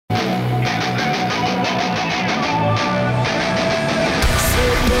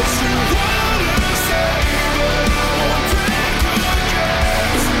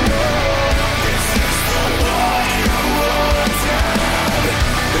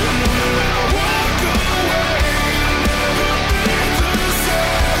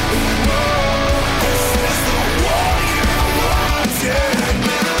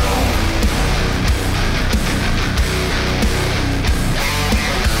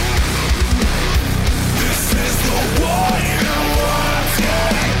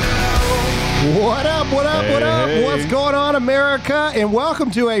What up, what up, what up? What's going on, America? And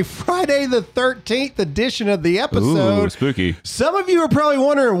welcome to a Friday the 13th edition of the episode. Ooh, spooky. Some of you are probably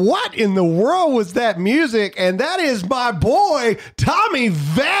wondering, what in the world was that music? And that is my boy, Tommy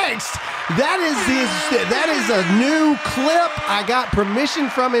Vext. That is a new clip. I got permission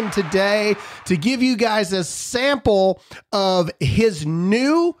from him today to give you guys a sample of his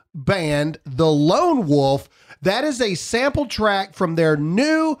new band, The Lone Wolf. That is a sample track from their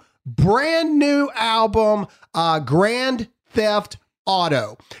brand new album, Grand Theft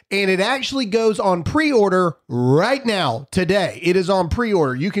Auto. And it actually goes on pre-order right now, today. It is on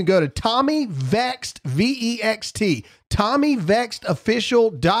pre-order. You can go to Tommy Vext, V-E-X-T,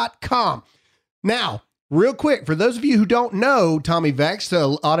 TommyVextOfficial.com. Now, real quick, for those of you who don't know Tommy Vext, a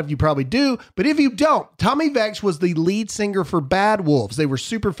lot of you probably do, but if you don't, Tommy Vext was the lead singer for Bad Wolves. They were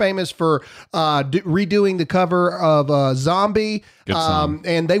super famous for redoing the cover of Zombie,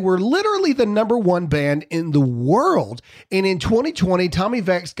 and they were literally the number one band in the world. And in 2020, Tommy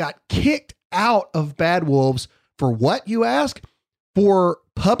Vext got kicked out of Bad Wolves for what, you ask? For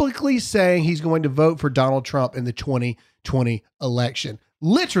publicly saying he's going to vote for Donald Trump in the 2020 election.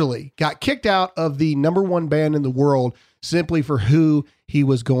 Literally got kicked out of the number one band in the world simply for who he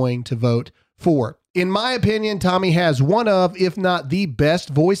was going to vote for. In my opinion, Tommy has one of, if not the best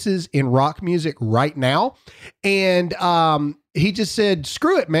voices in rock music right now. And he just said,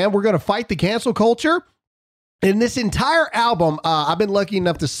 screw it, man. We're going to fight the cancel culture. In this entire album, I've been lucky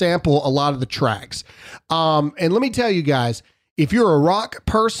enough to sample a lot of the tracks. And let me tell you guys, if you're a rock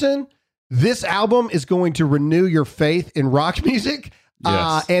person, this album is going to renew your faith in rock music.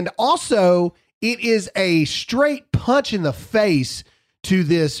 Yes. And also, it is a straight punch in the face to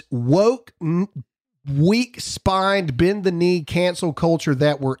this woke, weak-spined, bend-the-knee cancel culture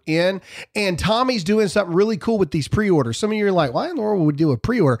that we're in. And Tommy's doing something really cool with these pre-orders. Some of you are like, why in the world would we do a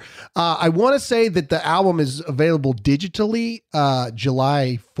pre-order? I want to say that the album is available digitally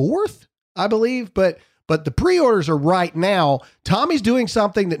July 4th, I believe, but the pre-orders are right now. Tommy's doing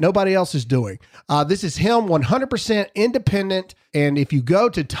something that nobody else is doing. This is him 100% independent. And if you go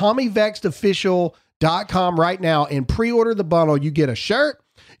to TommyVextOfficial.com right now and pre-order the bundle, you get a shirt,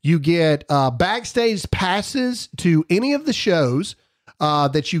 you get backstage passes to any of the shows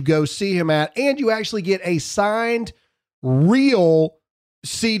that you go see him at, and you actually get a signed real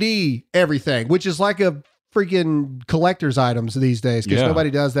CD everything, which is like a freaking collector's items these days because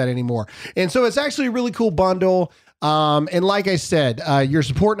nobody does that anymore. And so it's actually a really cool bundle. And like I said, you're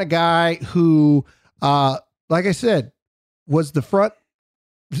supporting a guy who, like I said, was the front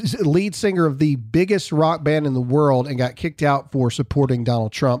lead singer of the biggest rock band in the world and got kicked out for supporting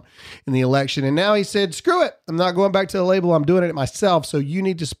Donald Trump in the election. And now he said, screw it. I'm not going back to the label. I'm doing it myself. So you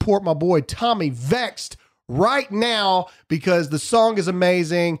need to support my boy, Tommy Vext, right now because the song is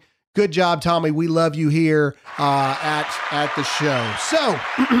amazing. Good job, Tommy. We love you here at the show. So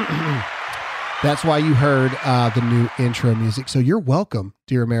that's why you heard the new intro music. So you're welcome,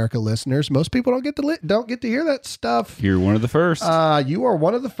 dear America listeners. Most people don't get to hear that stuff. You're one of the first. You are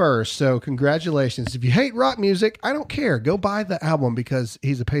one of the first. So congratulations. If you hate rock music, I don't care. Go buy the album because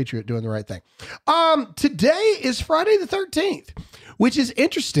he's a patriot doing the right thing. Today is Friday the 13th, which is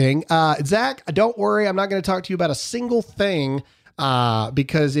interesting. Zach, don't worry. I'm not going to talk to you about a single thing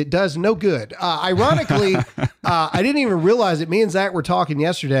because it does no good. Ironically, I didn't even realize it. Me and Zach were talking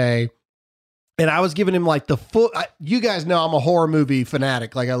yesterday, and I was giving him like the full. You guys know I'm a horror movie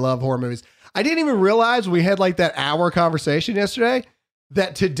fanatic. Like I love horror movies. I didn't even realize we had like that hour conversation yesterday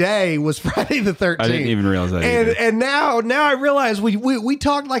that today was Friday the 13th. I didn't even realize that. And now I realize we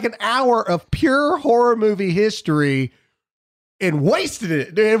talked like an hour of pure horror movie history. And wasted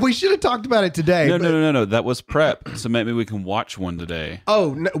it. And we should have talked about it today. No. That was prep. So maybe we can watch one today.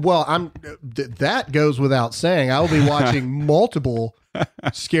 Oh, no, well, that goes without saying. I will be watching multiple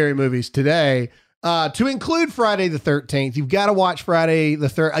scary movies today. To include Friday the 13th, you've got to watch Friday the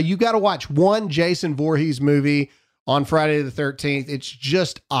 13th. You got to watch one Jason Voorhees movie on Friday the 13th. It's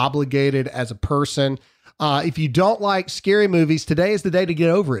just obligated as a person. If you don't like scary movies, today is the day to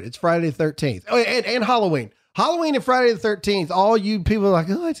get over it. It's Friday the 13th. Oh, and Halloween. Halloween and Friday the 13th, all you people are like,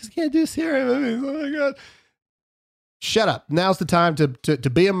 oh, I just can't do scary movies. Oh my God. Shut up. Now's the time to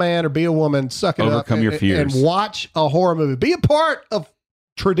be a man or be a woman, suck it up. Overcome your fears. And watch a horror movie. Be a part of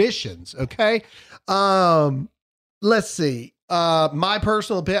traditions, okay? Let's see. My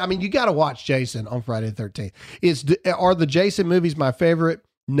personal opinion, I mean, you got to watch Jason on Friday the 13th. Are the Jason movies my favorite?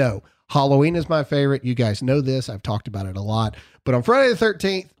 No. Halloween is my favorite. You guys know this. I've talked about it a lot. But on Friday the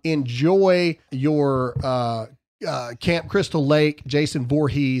 13th, enjoy your Camp Crystal Lake, Jason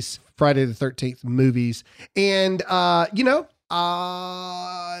Voorhees, Friday the 13th movies. And, this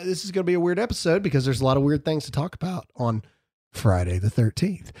is going to be a weird episode because there's a lot of weird things to talk about on Friday the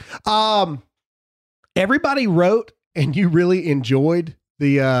 13th. Everybody wrote, and you really enjoyed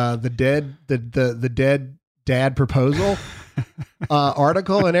the dead dad proposal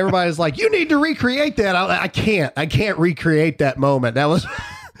article, and everybody's like, you need to recreate that. I can't recreate that moment. That was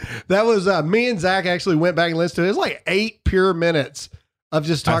me and Zach actually went back and listened to it. It was like 8 pure minutes of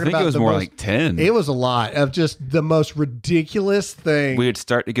just talking about. I think it was more like 10. It was a lot of just the most ridiculous thing. We would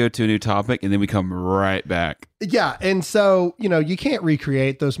start to go to a new topic and then we come right back. Yeah. And so, you can't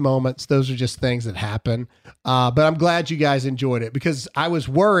recreate those moments. Those are just things that happen. But I'm glad you guys enjoyed it because I was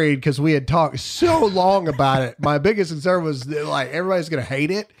worried because we had talked so long about it. My biggest concern was that, like, everybody's going to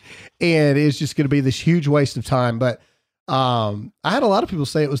hate it and it's just going to be this huge waste of time. But I had a lot of people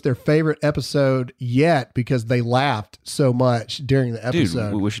say it was their favorite episode yet because they laughed so much during the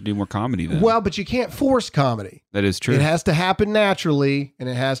episode. Dude, we should do more comedy then. Well, but you can't force comedy. That is true. It has to happen naturally, and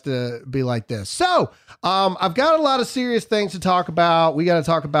it has to be like this. So I've got a lot of serious things to talk about. We got to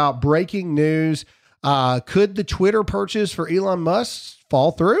talk about breaking news. Could the Twitter purchase for Elon Musk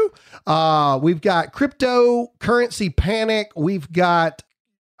fall through? We've got cryptocurrency panic.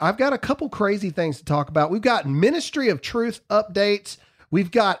 I've got a couple crazy things to talk about. We've got Ministry of Truth updates.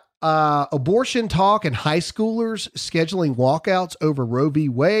 We've got abortion talk and high schoolers scheduling walkouts over Roe v.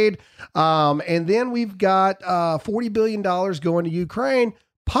 Wade. And then we've got $40 billion going to Ukraine,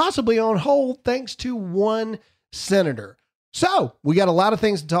 possibly on hold thanks to one senator. So we got a lot of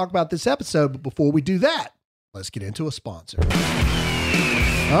things to talk about this episode. But before we do that, let's get into a sponsor.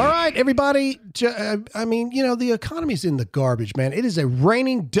 All right, everybody. I mean, the economy's in the garbage, man. It is a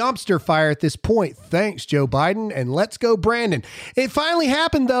raining dumpster fire at this point. Thanks, Joe Biden. And let's go, Brandon. It finally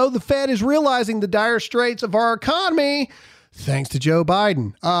happened, though. The Fed is realizing the dire straits of our economy. Thanks to Joe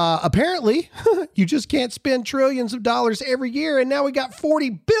Biden. Apparently, you just can't spend trillions of dollars every year, and now we got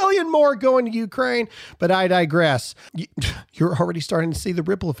 40 billion more going to Ukraine. But I digress. You're already starting to see the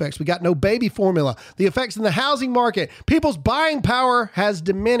ripple effects. We got no baby formula. The effects in the housing market. People's buying power has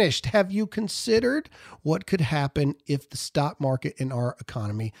diminished. Have you considered what could happen if the stock market in our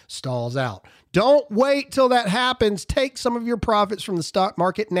economy stalls out? Don't wait till that happens. Take some of your profits from the stock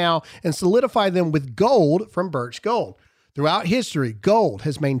market now and solidify them with gold from Birch Gold. Throughout history, gold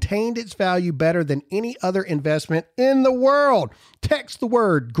has maintained its value better than any other investment in the world. Text the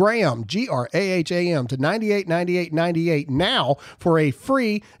word GRAHAM, GRAHAM, to 989898 now for a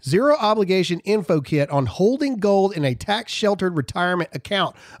free, zero-obligation info kit on holding gold in a tax-sheltered retirement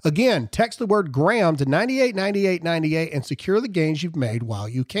account. Again, text the word GRAHAM to 989898 and secure the gains you've made while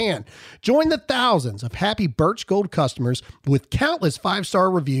you can. Join the thousands of happy Birch Gold customers with countless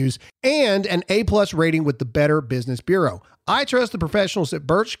 5-star reviews and an A+ rating with the Better Business Bureau. I trust the professionals at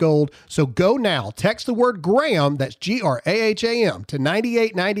Birch Gold, so go now. Text the word GRAHAM, that's GRAHAM, to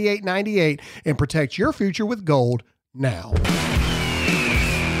 989898 and protect your future with gold now.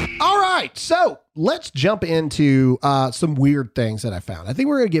 All right, so let's jump into some weird things that I found. I think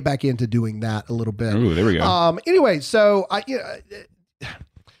we're going to get back into doing that a little bit. Ooh, there we go. Anyway, so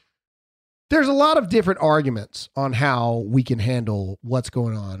there's a lot of different arguments on how we can handle what's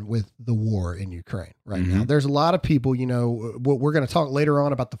going on with the war in Ukraine right now. There's a lot of people, we're going to talk later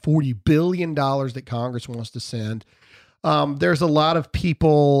on about the $40 billion that Congress wants to send. There's a lot of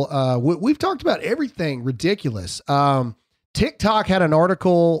people, we've talked about everything ridiculous. TikTok had an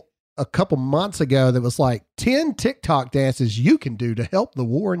article a couple months ago that was like 10 TikTok dances you can do to help the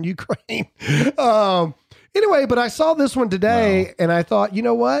war in Ukraine. Anyway, but I saw this one today and I thought, you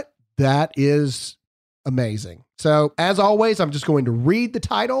know what? That is amazing. So as always, I'm just going to read the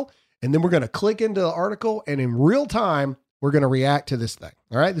title and then we're going to click into the article and in real time, we're going to react to this thing.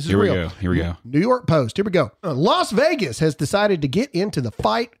 All right. This is real. Here we go. New York Post. Here we go. Las Vegas has decided to get into the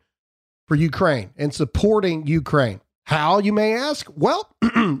fight for Ukraine and supporting Ukraine. How, you may ask? Well,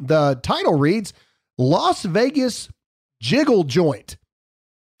 the title reads Las Vegas Jiggle Joint,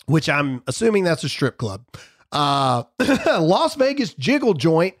 which I'm assuming that's a strip club. Las Vegas Jiggle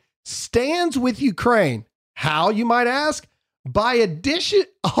Joint stands with Ukraine. How, you might ask? By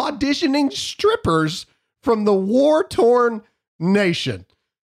auditioning strippers from the war-torn nation.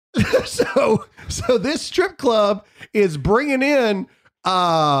 So this strip club is bringing in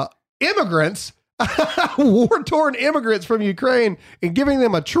immigrants, war-torn immigrants from Ukraine, and giving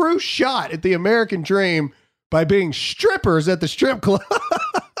them a true shot at the American dream by being strippers at the strip club.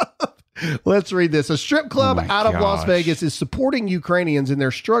 Let's read this. A strip club out of Las Vegas is supporting Ukrainians in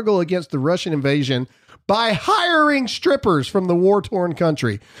their struggle against the Russian invasion by hiring strippers from the war-torn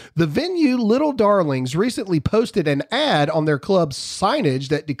country. The venue, Little Darlings, recently posted an ad on their club's signage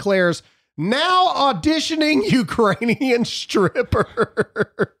that declares, "Now auditioning Ukrainian strippers."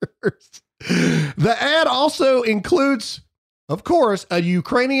 The ad also includes, of course, a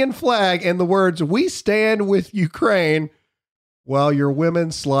Ukrainian flag and the words, "We stand with Ukraine," while your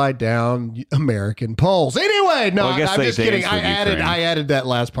women slide down American poles. Anyway, no, Well, I'm just kidding. I added that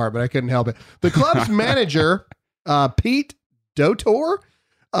last part, but I couldn't help it. The club's manager, Pete Dotor,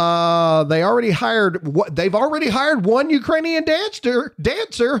 they've already hired one Ukrainian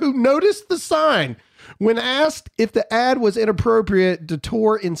dancer who noticed the sign. When asked if the ad was inappropriate,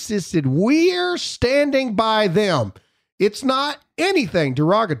 Dotor insisted, "We're standing by them. It's not anything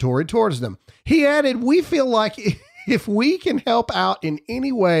derogatory towards them." He added, "We feel like if we can help out in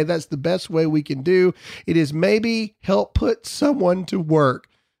any way, that's the best way we can do. It is maybe help put someone to work.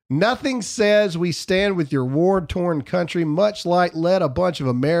 Nothing says we stand with your war-torn country, much like let a bunch of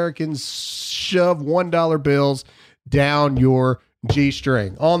Americans shove $1 bills down your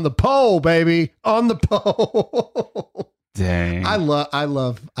G-string." On the pole, baby. On the pole. Dang. I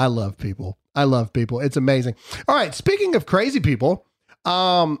love people. I love people. It's amazing. All right. Speaking of crazy people,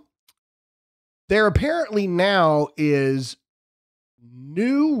 there apparently now is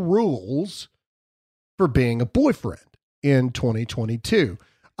new rules for being a boyfriend in 2022.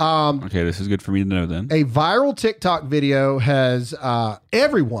 Okay, this is good for me to know then. A viral TikTok video has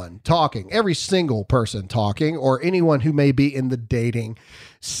everyone talking, every single person talking, or anyone who may be in the dating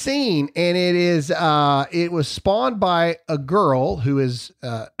scene. And it was spawned by a girl who is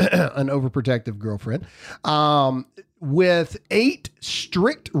an overprotective girlfriend with 8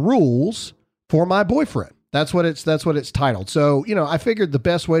 strict rules for my boyfriend. That's what it's titled. So, I figured the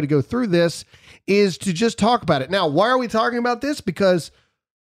best way to go through this is to just talk about it. Now, why are we talking about this? Because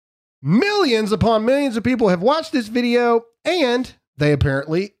millions upon millions of people have watched this video and they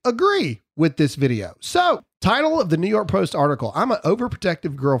apparently agree with this video. So, title of the New York Post article, "I'm an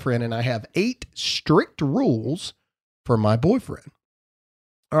overprotective girlfriend and I have 8 strict rules for my boyfriend."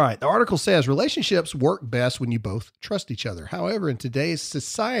 All right. The article says relationships work best when you both trust each other. However, in today's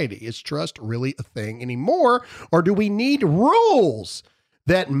society, is trust really a thing anymore? Or do we need rules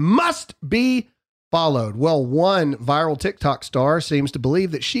that must be followed? Well, one viral TikTok star seems to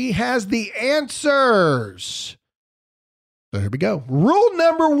believe that she has the answers. So here we go. Rule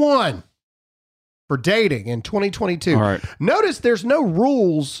number 1 for dating in 2022. All right. Notice there's no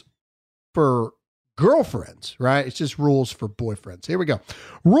rules for girlfriends, right? It's just rules for boyfriends. Here we go.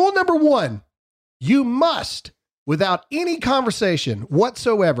 Rule number 1, you must, without any conversation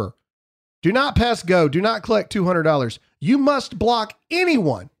whatsoever, do not pass go, do not collect $200. You must block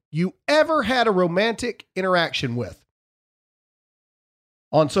anyone you ever had a romantic interaction with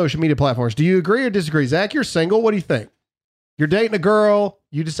on social media platforms. Do you agree or disagree? Zach, you're single. What do you think? You're dating a girl.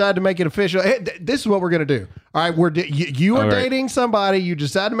 You decide to make it official. Hey, this is what we're going to do. All right. You are dating somebody. You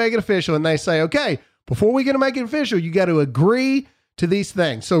decide to make it official and they say, okay, before we're going to make it official, you got to agree to these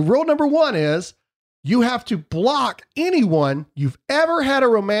things. So rule number 1 is you have to block anyone you've ever had a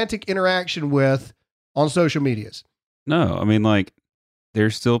romantic interaction with on social medias. No, I mean, like,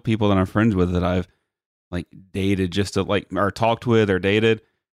 there's still people that I'm friends with that I've like dated just to like, or talked with or dated.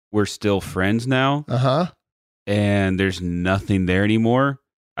 We're still friends now. Uh-huh. And there's nothing there anymore.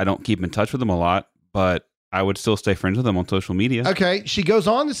 I don't keep in touch with them a lot, but I would still stay friends with them on social media. Okay. She goes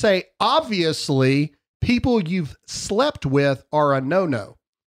on to say, obviously, people you've slept with are a no-no.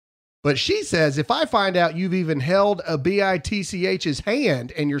 But she says, if I find out you've even held a bitch's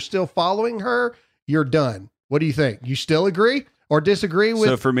hand and you're still following her, you're done. What do you think? You still agree or disagree with?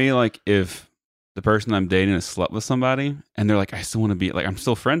 So for me, like, if the person I'm dating has slept with somebody and they're like, I still want to be, like, I'm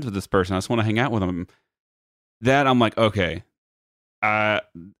still friends with this person, I just want to hang out with them, that I'm like, okay, I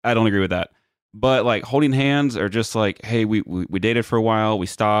don't agree with that. But like holding hands or just like, hey, we dated for a while, we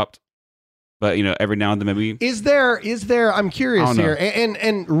stopped, but every now and then maybe. Is there, I'm curious here,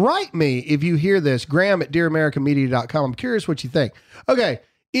 and write me if you hear this, Graham at DearAmericanMedia.com. I'm curious what you think. Okay.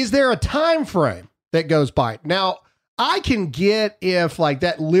 Is there a time frame that goes by? Now, I can get if like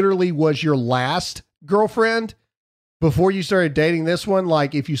that literally was your last girlfriend before you started dating this one,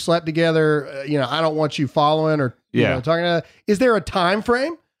 like if you slept together, I don't want you following or talking to. Is there a time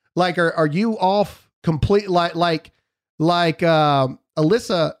frame? Like, are you off complete Alyssa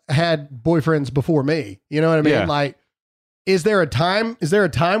had boyfriends before me. You know what I mean? Yeah. Like, is there a time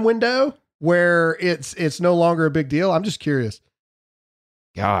window where it's no longer a big deal? I'm just curious.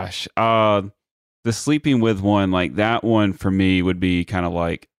 Gosh, the sleeping with one, like that one for me would be kind of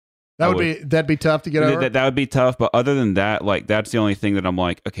like That'd be tough to get over. That would be tough. But other than that, like that's the only thing that I'm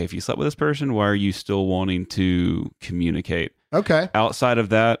like, okay, if you slept with this person, why are you still wanting to communicate? Okay. Outside of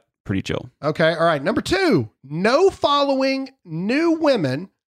that, pretty chill. Okay. All right. Number 2, no following new women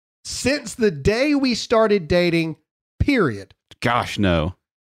since the day we started dating, period. Gosh, no.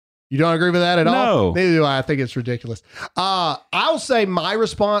 You don't agree with that at all? No. Neither do I. I think it's ridiculous. I'll say my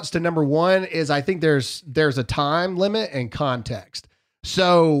response to number 1 is I think there's a time limit and context.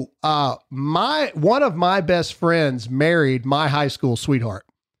 So one of my best friends married my high school sweetheart.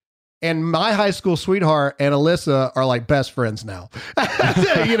 And my high school sweetheart and Alyssa are like best friends now,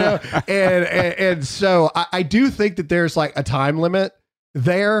 you know? And so I do think that there's like a time limit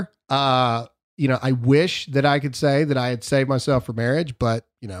there. You know, I wish that I could say that I had saved myself for marriage, but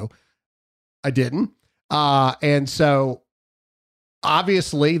you know, I didn't. And so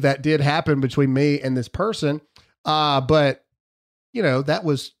obviously that did happen between me and this person. But you know, that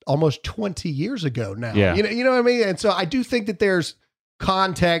was almost 20 years ago now. Yeah. You know what I mean? And so I do think that there's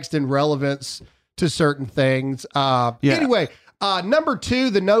context and relevance to certain things. Anyway, number 2,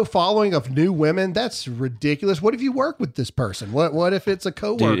 the no following of new women. That's ridiculous. What if you work with this person? What if it's a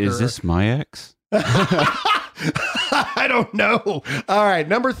coworker? Dude, is this my ex? I don't know. All right.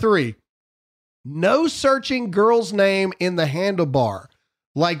 Number 3, no searching girl's name in the handlebar.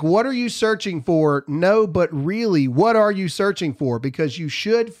 Like, what are you searching for? No, but really, what are you searching for? Because you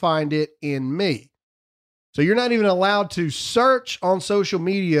should find it in me. So you're not even allowed to search on social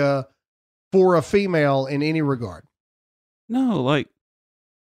media for a female in any regard. No, like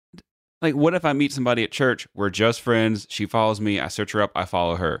what if I meet somebody at church? We're just friends. She follows me. I search her up. I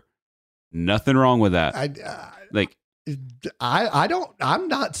follow her. Nothing wrong with that. I'm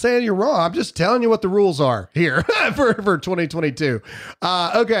not saying you're wrong. I'm just telling you what the rules are here for 2022.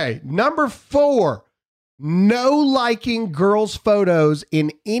 Okay. Number 4, no liking girls' photos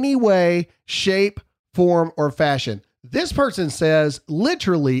in any way, shape, form, or fashion. This person says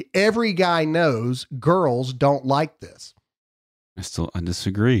literally every guy knows girls don't like this. I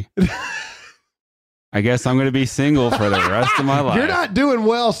disagree. I guess I'm going to be single for the rest of my life. You're not doing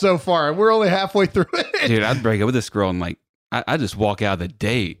well so far, and we're only halfway through it. Dude, I'd break up with this girl and like, I just walk out of the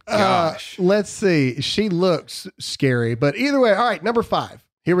date. Gosh. Let's see. She looks scary, but either way. All right. Number 5.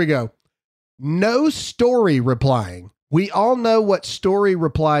 Here we go. No story replying. We all know what story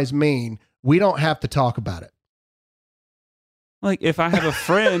replies mean. We don't have to talk about it. Like if I have a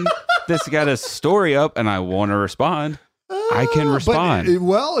friend that's got a story up and I want to respond, I can respond. But,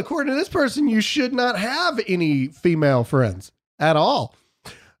 well, according to this person, you should not have any female friends at all.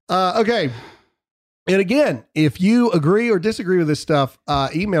 Okay. And again, if you agree or disagree with this stuff,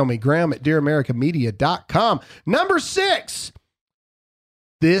 email me, graham@dearamericamedia.com. Number 6.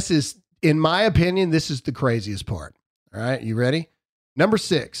 This is, in my opinion, this is the craziest part. All right. You ready? Number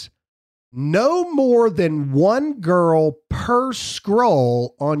 6. No more than one girl per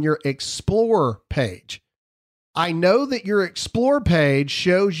scroll on your Explore page. I know that your Explore page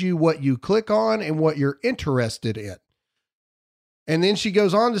shows you what you click on and what you're interested in. And then she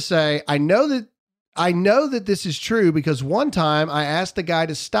goes on to say, I know that this is true because one time I asked the guy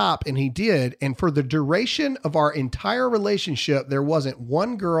to stop and he did. And for the duration of our entire relationship, there wasn't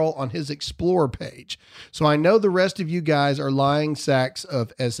one girl on his Explore page. So I know the rest of you guys are lying sacks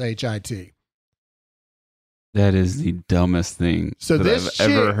of SHIT. That is the dumbest thing I've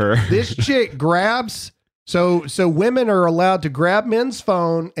ever heard. This chick grabs. So women are allowed to grab men's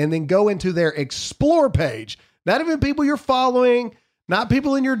phone and then go into their Explore page. Not even people you're following, not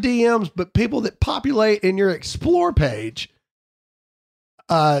people in your DMs, but people that populate in your Explore page.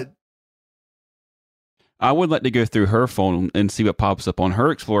 I would like to go through her phone and see what pops up on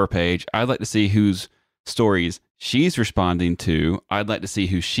her Explorer page. I'd like to see whose stories she's responding to. I'd like to see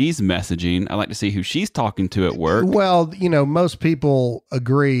who she's messaging. I'd like to see who she's talking to at work. Well, you know, most people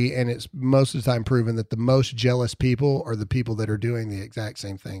agree, and it's most of the time proven that the most jealous people are the people that are doing the exact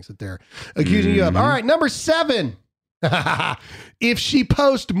same things that they're accusing you of. All right, number 7. If she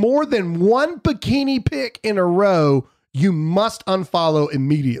posts more than one bikini pic in a row, you must unfollow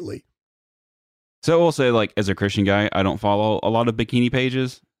immediately. So I will say, like, as a Christian guy, I don't follow a lot of bikini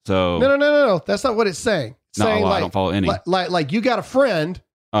pages. So No. That's not what it's saying. It's not saying a lot. like, I don't follow any. Like you got a friend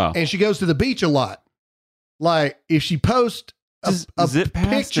and she goes to the beach a lot. Like if she posts Just zip past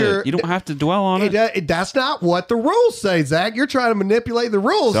picture. it. You don't have to dwell on it. That's not what the rules say, Zach. You're trying to manipulate the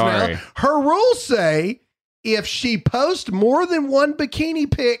rules Sorry. now. Her rules say if she posts more than one bikini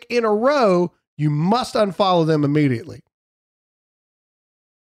pic in a row, you must unfollow them immediately.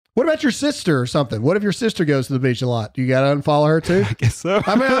 What about your sister or something? What if your sister goes to the beach a lot? Do you got to unfollow her too? I guess so.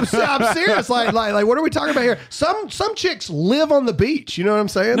 I mean, I'm serious. Like, what are we talking about here? Some chicks live on the beach. You know what I'm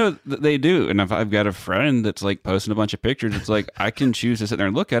saying? No, they do. And if I've got a friend that's like posting a bunch of pictures, it's like I can choose to sit there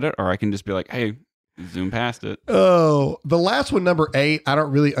and look at it, or I can just be like, hey, zoom past it. Oh, the last one, number 8, I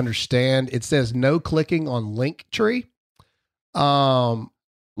don't really understand. It says no clicking on Linktree.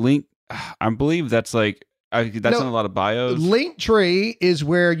 Link, I believe that's like, that's in a lot of bios. Linktree is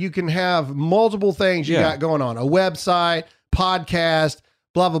where you can have multiple things you got going on. A website, podcast,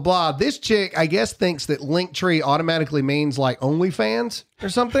 blah, blah, blah. This chick, I guess, thinks that Linktree automatically means like OnlyFans or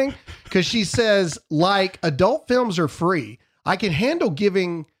something. Because she says, like, adult films are free. I can handle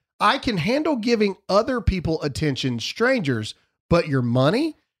giving other people attention, strangers, but your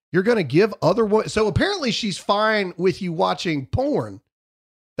money, you're going to give other. So apparently she's fine with you watching porn.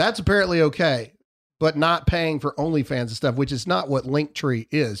 That's apparently okay. But not paying for OnlyFans and stuff, which is not what Linktree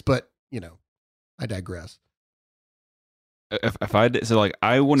is. But, you know, I digress. If I did, so like,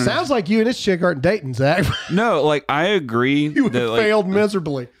 I wouldn't. Sounds like you and this chick aren't dating, Zach. No, like, I agree. You that, like, failed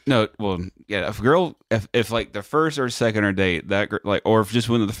miserably. No, well, yeah, if like the first or second or date, like, or if just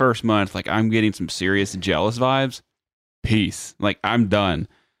within the first month, like, I'm getting some serious jealous vibes, peace. Like, I'm done.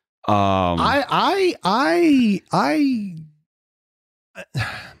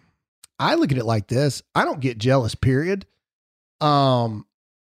 I look at it like this. I don't get jealous, period.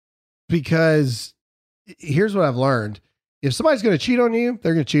 Because here's what I've learned. If somebody's going to cheat on you,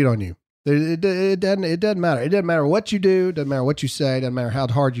 they're going to cheat on you. It doesn't matter. It doesn't matter what you do. It doesn't matter what you say. It doesn't matter how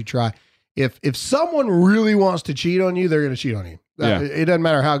hard you try. If someone really wants to cheat on you, they're going to cheat on you. Yeah. It doesn't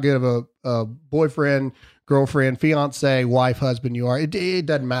matter how good of a boyfriend, girlfriend, fiance, wife, husband you are. It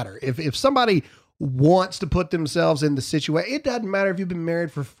doesn't matter. If somebody wants to put themselves in the situation, it doesn't matter if you've been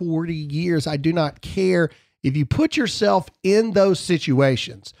married for 40 years. I do not care. If you put yourself in those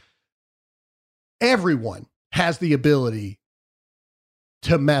situations, everyone has the ability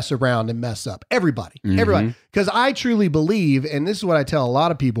to mess around and mess up. Everybody. Because I truly believe, and this is what I tell a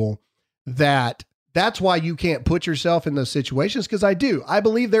lot of people, that's why you can't put yourself in those situations, because I do. I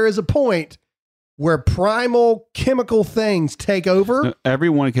believe there is a point where primal chemical things take over.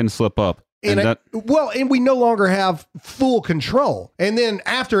 Everyone can slip up. And we no longer have full control. And then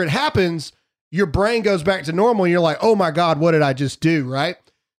after it happens, your brain goes back to normal and you're like, oh my God, what did I just do? Right?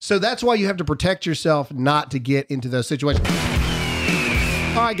 So that's why you have to protect yourself not to get into those situations.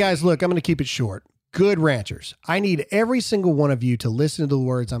 All right, guys, look, I'm going to keep it short. Good ranchers, I need every single one of you to listen to the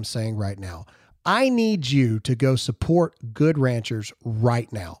words I'm saying right now. I need you to go support Good Ranchers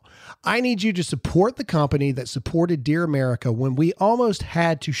right now. I need you to support the company that supported Dear America when we almost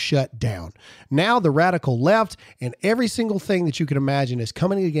had to shut down. Now the radical left and every single thing that you can imagine is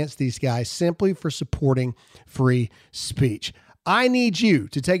coming against these guys simply for supporting free speech. I need you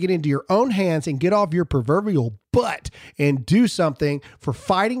to take it into your own hands and get off your proverbial butt and do something for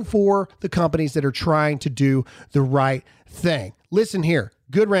fighting for the companies that are trying to do the right thing. Listen here,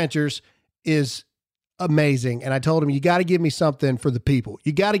 Good Ranchers is amazing. And I told him, you got to give me something for the people.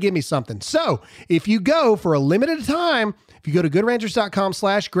 You got to give me something. So if you go for a limited time, if you go to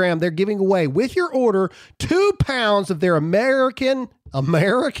goodranchers.com/Graham, they're giving away with your order 2 pounds of their American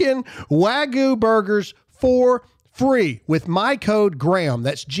Wagyu burgers for free with my code Graham.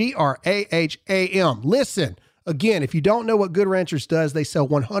 That's GRAHAM. Listen, again, if you don't know what Good Ranchers does, they sell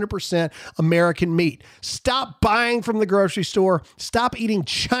 100% American meat. Stop buying from the grocery store. Stop eating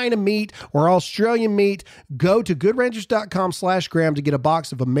China meat or Australian meat. Go to goodranchers.com/Graham to get a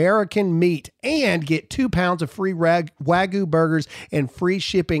box of American meat and get 2 pounds of free Wagyu burgers and free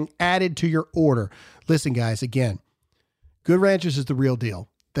shipping added to your order. Listen, guys, again, Good Ranchers is the real deal.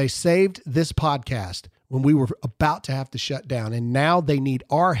 They saved this podcast when we were about to have to shut down, and now they need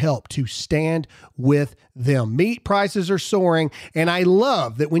our help to stand with them. Meat prices are soaring, and I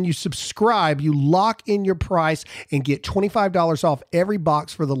love that when you subscribe, you lock in your price and get $25 off every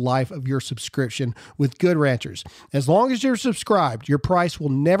box for the life of your subscription with Good Ranchers. As long as you're subscribed, your price will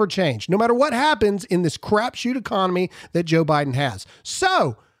never change, no matter what happens in this crapshoot economy that Joe Biden has.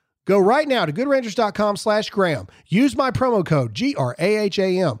 So, go right now to goodranchers.com/Graham. Use my promo code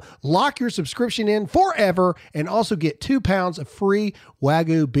GRAHAM. Lock your subscription in forever and also get 2 pounds of free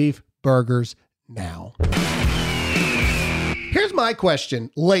Wagyu beef burgers now. Here's my question,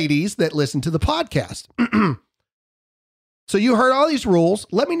 ladies that listen to the podcast. So you heard all these rules.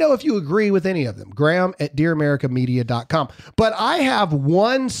 Let me know if you agree with any of them. Graham@dearamericamedia.com. But I have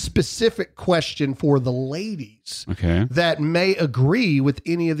one specific question for the ladies that may agree with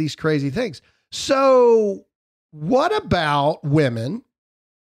any of these crazy things. So what about women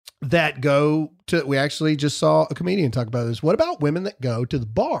that go to, we actually just saw a comedian talk about this. What about women that go to the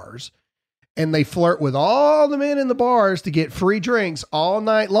bars and they flirt with all the men in the bars to get free drinks all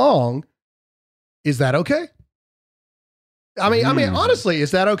night long? Is that okay? I mean, honestly,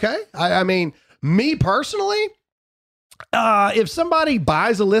 is that okay? I mean, me personally, if somebody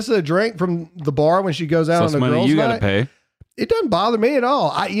buys Alyssa a drink from the bar when she goes out on a girls' you night, gotta pay. It doesn't bother me at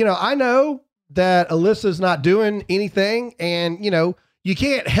all. I know that Alyssa's not doing anything, and you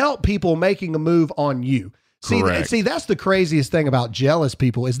can't help people making a move on you. See, that's the craziest thing about jealous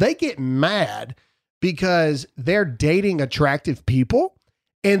people is they get mad because they're dating attractive people,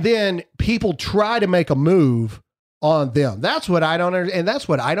 and then people try to make a move on them. That's what I don't understand. And that's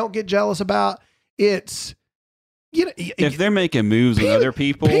what I don't get jealous about. It's, if they're making moves with other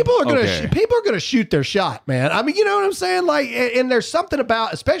people, people are going to shoot their shot, man. I mean, you know what I'm saying? Like, and there's something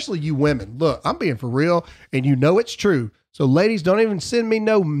about, especially you women, look, I'm being for real and it's true. So ladies, don't even send me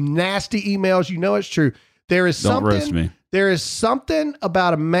no nasty emails. It's true. There is something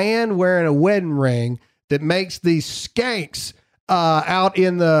about a man wearing a wedding ring that makes these skanks out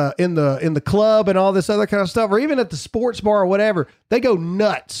in the club and all this other kind of stuff, or even at the sports bar or whatever, they go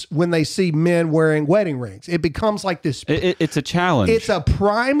nuts when they see men wearing wedding rings. It becomes like this. It's a challenge. It's a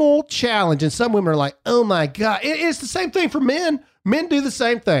primal challenge. And some women are like, oh my God. It's the same thing for men. Men do the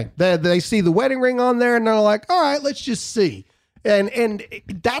same thing. They see the wedding ring on there and they're like, all right, let's just see. And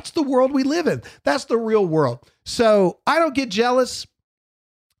that's the world we live in. That's the real world. So I don't get jealous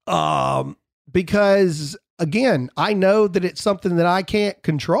because, again, I know that it's something that I can't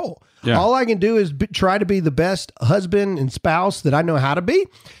control. Yeah. All I can do is try to be the best husband and spouse that I know how to be.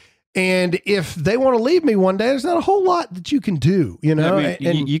 And if they want to leave me one day, there's not a whole lot that you can do, I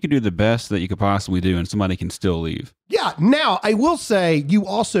mean, you can do the best that you could possibly do, and somebody can still leave. Yeah. Now, I will say you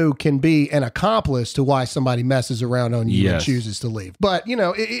also can be an accomplice to why somebody messes around on you and chooses to leave. But,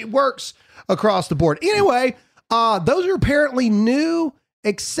 it works across the board. Anyway, those are apparently new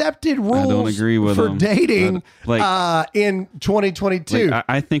accepted rules I don't agree with for them. dating in 2022.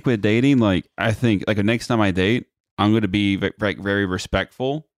 I think with dating, the next time I date, I'm going to be very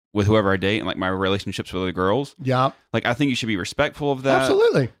respectful with whoever I date and my relationships with other girls. Yeah. I think you should be respectful of that.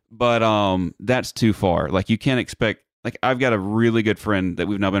 Absolutely. But that's too far. You can't expect, I've got a really good friend that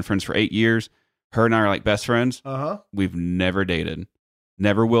we've now been friends for 8 years. Her and I are best friends. Uh-huh. We've never dated.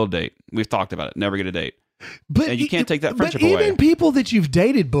 Never will date. We've talked about it. Never get a date. But you can't take that friendship away. But even people that you've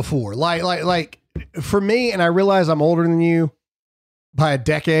dated before, like for me, and I realize I'm older than you by a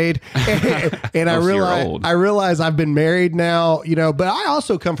decade, and I realize I've been married now, but I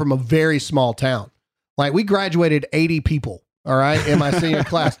also come from a very small town. We graduated 80 people, all right, in my senior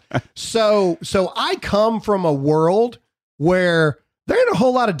class. So I come from a world where there ain't a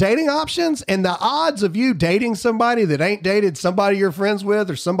whole lot of dating options, and the odds of you dating somebody that ain't dated somebody you're friends with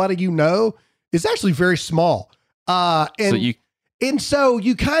or somebody is actually very small. So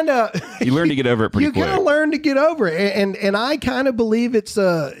you kind of you learn to get over it pretty quick. You kind of learn to get over it, and I kind of believe it's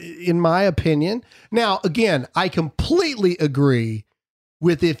in my opinion. Now, again, I completely agree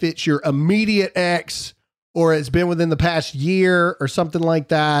with if it's your immediate ex or it's been within the past year or something like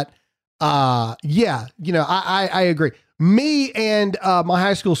that. I agree. Me and my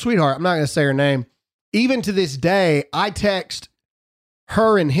high school sweetheart, I'm not going to say her name. Even to this day, I text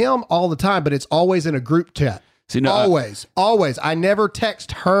her and him all the time, but it's always in a group chat. Always. I never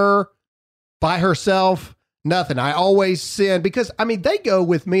text her by herself. Nothing. I always send, because they go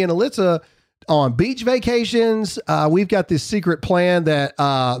with me and Alyssa on beach vacations. We've got this secret plan that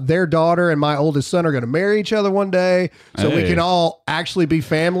their daughter and my oldest son are going to marry each other one day, so we can all actually be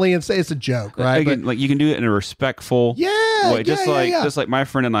family and say it's a joke, right? Again, you can do it in a respectful way. Just like my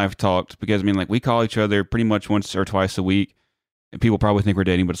friend and I have talked, because we call each other pretty much once or twice a week. And people probably think we're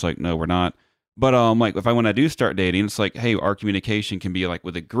dating, but it's no, we're not. But when I do start dating, it's hey, our communication can be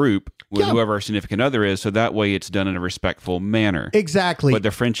with a group with whoever our significant other is, so that way it's done in a respectful manner. Exactly. But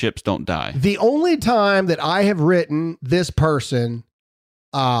the friendships don't die. The only time that I have written this person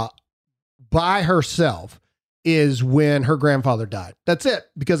by herself is when her grandfather died. That's it.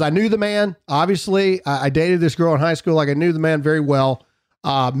 Because I knew the man. Obviously, I dated this girl in high school. I knew the man very well.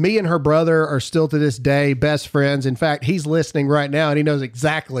 Me and her brother are still to this day best friends. In fact, he's listening right now and he knows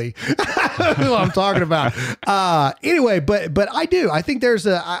exactly who I'm talking about. Anyway, but I do. I think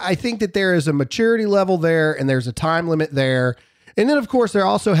that there is a maturity level there, and there's a time limit there. And then, of course, there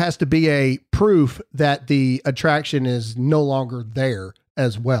also has to be a proof that the attraction is no longer there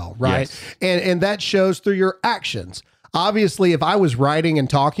as well, right? Yes. And that shows through your actions. Obviously, if I was writing and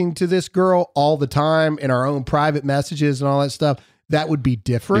talking to this girl all the time in our own private messages and all that stuff, that would be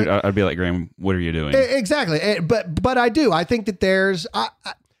different. Dude, I'd be like, Graham, what are you doing? Exactly. But I do. I think that there's,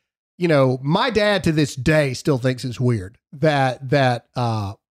 you know, my dad to this day still thinks it's weird that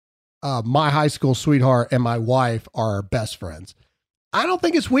my high school sweetheart and my wife are best friends. I don't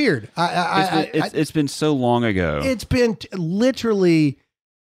think it's weird. It's been so long ago. It's been literally,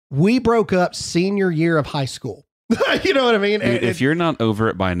 we broke up senior year of high school. You know what I mean? Dude, if you're not over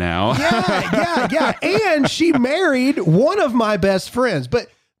it by now. Yeah. And she married one of my best friends. But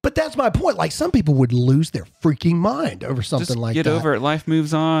that's my point. Like, some people would lose their freaking mind over something Just like get that. Get over it. Life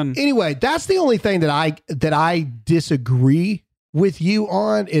moves on. Anyway, that's the only thing that I disagree with you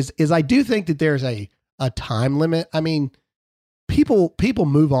on is I do think that there's a time limit. I mean, people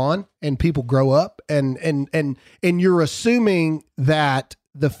move on and people grow up and you're assuming that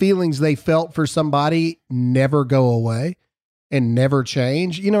the feelings they felt for somebody never go away and never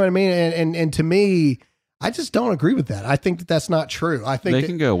change. You know what I mean? And to me, I just don't agree with that. I think that that's not true. I think they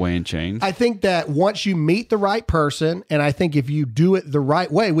can go away and change. I think that once you meet the right person, and I think if you do it the right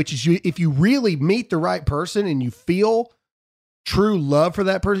way, which is if you really meet the right person and you feel true love for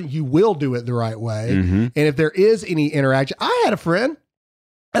that person, you will do it the right way. Mm-hmm. And if there is any interaction, I had a friend,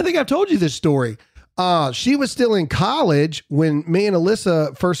 I think I've told you this story. She was still in college when me and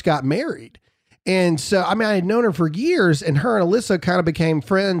Alyssa first got married. And so, I mean, I had known her for years, and her and Alyssa kind of became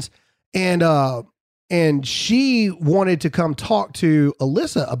friends. And she wanted to come talk to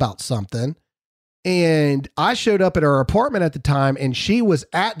Alyssa about something. And I showed up at her apartment at the time, and she was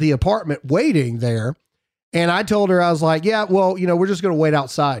at the apartment waiting there. And I told her, I was like, yeah, well, you know, we're just going to wait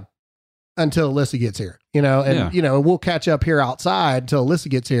outside until Alyssa gets here, you know, and, you know, we'll catch up here outside until Alyssa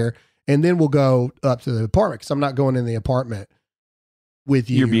gets here. And then we'll go up to the apartment, because I'm not going in the apartment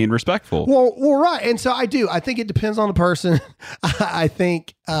with you. You're being respectful. Well, right. And so I do. I think it depends on the person. I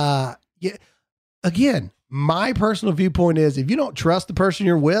think, again, my personal viewpoint is if you don't trust the person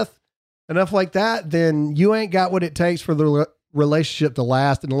you're with enough like that, then you ain't got what it takes for the relationship to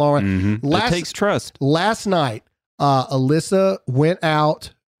last in the long run. Mm-hmm. It takes trust. Last night, Alyssa went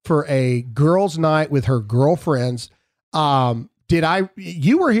out for a girls' night with her girlfriends.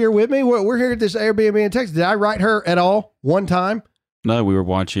 You were here with me? We're here at this Airbnb in Texas. Did I write her at all one time? No, we were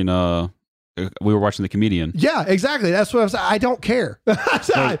watching The Comedian. Yeah, exactly. That's what I'm saying. I don't care.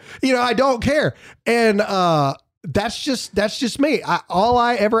 I don't care. And that's just me. All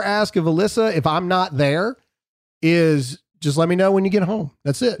I ever ask of Alyssa, if I'm not there, is just let me know when you get home.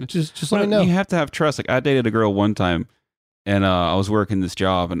 That's it. Just let me know. You have to have trust. Like, I dated a girl one time, and I was working this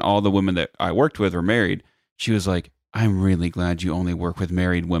job, and all the women that I worked with were married. She was like, I'm really glad you only work with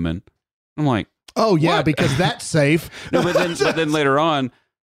married women. I'm like, oh yeah, what? because that's safe. No, but then later on,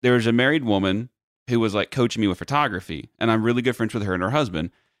 there was a married woman who was like coaching me with photography, and I'm really good friends with her and her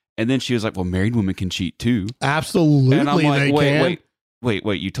husband. And then she was like, well, married women can cheat too. Absolutely. And I'm like, they can.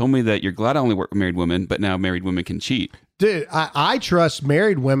 wait, you told me that you're glad I only work with married women, but now married women can cheat. Dude, I trust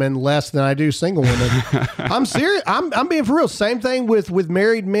married women less than I do single women. I'm serious. I'm being for real. Same thing with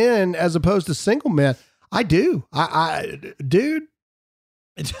married men as opposed to single men. I do. Dude,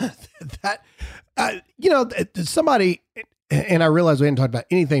 that, somebody, and I realize we hadn't talked about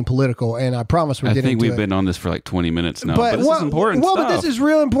anything political, and I promise we're getting to it. I think we've been on this for like 20 minutes now, but this is important stuff. But this is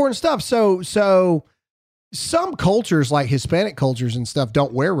real important stuff. So some cultures, like Hispanic cultures and stuff,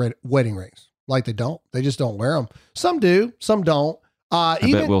 don't wear wedding rings. Like, they don't. They just don't wear them. Some do, some don't. I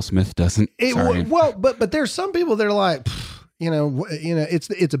bet Will Smith doesn't. Sorry. Well, but there's some people that are like,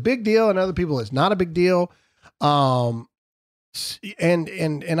 it's a big deal, and other people it's not a big deal. And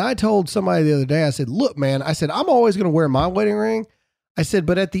I told somebody the other day, I said, look, man, I said, I'm always going to wear my wedding ring. I said,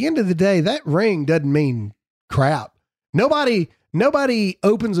 but at the end of the day, that ring doesn't mean crap. Nobody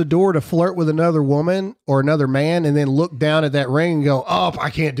opens a door to flirt with another woman or another man and then look down at that ring and go, oh, I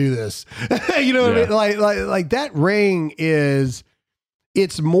can't do this. You know what I mean? Like that ring it's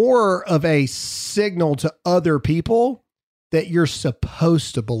more of a signal to other people that you're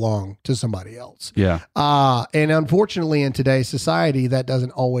supposed to belong to somebody else. Yeah. And unfortunately in today's society, that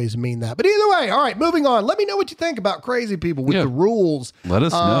doesn't always mean that. But either way, all right, moving on. Let me know what you think about crazy people with the rules. Let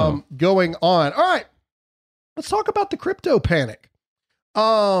us know. Going on. All right. Let's talk about the crypto panic.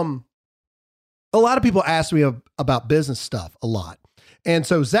 A lot of people ask me about business stuff a lot. And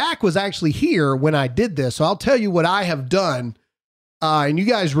so Zach was actually here when I did this. So I'll tell you what I have done. And you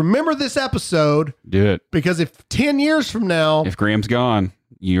guys remember this episode. Do it. Because if 10 years from now, if Graham's gone,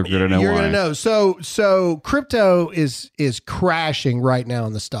 You're gonna know You're why. gonna know. So crypto is crashing right now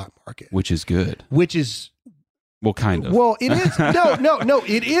in the stock market, Which is good. which is Well, kind of. well, it is no,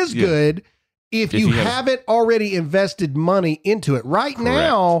 it is Yeah. good if you have- haven't already invested money into it. Right Correct.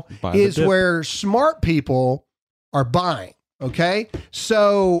 now Buy the is dip. where smart people are buying. Okay.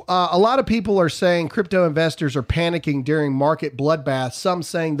 So a lot of people are saying crypto investors are panicking during market bloodbaths, some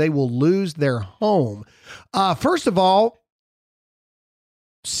saying they will lose their home. First of all,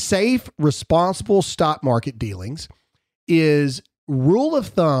 safe, responsible stock market dealings is rule of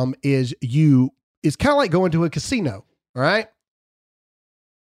thumb is it's kind of like going to a casino. All right.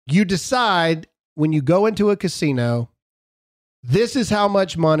 You decide when you go into a casino, this is how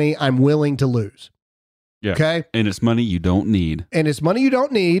much money I'm willing to lose. Yeah. Okay. And it's money you don't need. And it's money you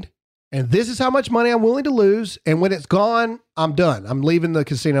don't need. And this is how much money I'm willing to lose. And when it's gone, I'm done. I'm leaving the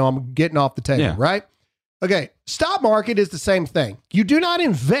casino. I'm getting off the table. Yeah. Right. Okay. Stock market is the same thing. You do not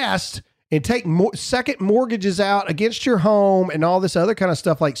invest and take second mortgages out against your home and all this other kind of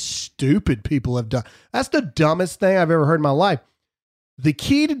stuff like stupid people have done. That's the dumbest thing I've ever heard in my life. The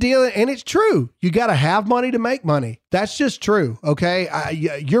key to dealing, and it's true, you got to have money to make money. That's just true. Okay.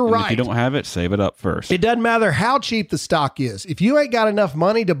 You're And right. If you don't have it, save it up first. It doesn't matter how cheap the stock is. If you ain't got enough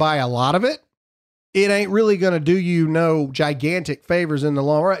money to buy a lot of it, it ain't really going to do you no gigantic favors in the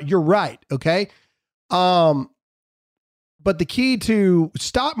long run. You're right. Okay. But the key to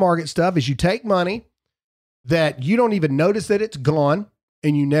stock market stuff is you take money that you don't even notice that it's gone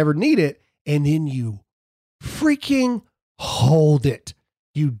and you never need it. And then you freaking hold it.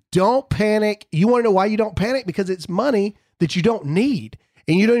 You don't panic. You want to know why you don't panic? Because it's money that you don't need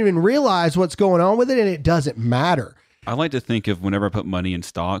and you don't even realize what's going on with it. And it doesn't matter. I like to think of whenever I put money in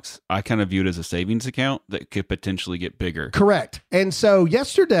stocks, I kind of view it as a savings account that could potentially get bigger. Correct. And so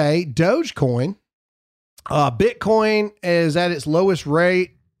yesterday, Dogecoin, Bitcoin is at its lowest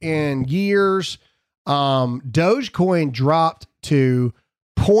rate in years. Dogecoin dropped to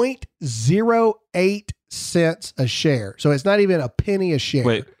 0.08 cents a share. So it's not even a penny a share.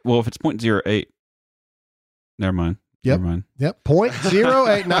 Wait, well, if it's 0.08, never mind. Yep. Never mind. Yep.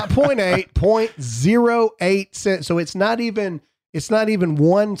 0.08, not 0.8, 0.08 cents. So it's not even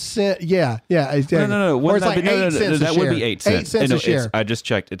 1 cent. Yeah. Yeah. No. Or it's Wouldn't that like be- no, 8 cents a that would be share. 8 cents. 8 cents No, a share. I just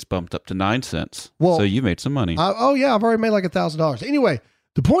checked. It's bumped up to 9 cents. Well- So you made some money. Oh yeah, I've already made like $1,000. Anyway,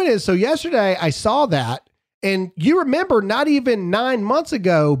 the point is, so yesterday I saw that, and you remember not even 9 months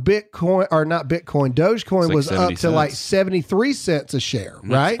ago, Dogecoin like was up 70 to like cents. 73 cents a share,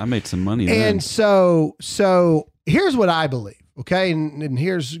 right? I made some money then. And so here's what I believe. Okay. And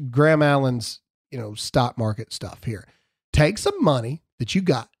here's Graham Allen's, stock market stuff here. Take some money that you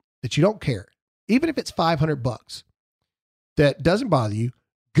got that you don't care, even if it's $500 that doesn't bother you,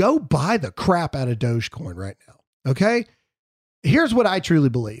 go buy the crap out of Dogecoin right now. Okay. Here's what I truly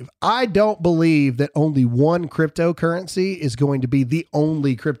believe. I don't believe that only one cryptocurrency is going to be the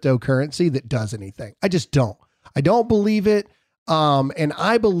only cryptocurrency that does anything. I just don't. I don't believe it. And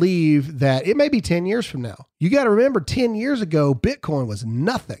I believe that it may be 10 years from now. You got to remember 10 years ago, Bitcoin was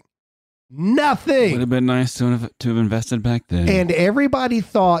nothing. Nothing. Would have been nice to have invested back then. And everybody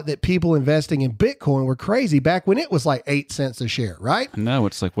thought that people investing in Bitcoin were crazy back when it was like 8 cents a share, right? now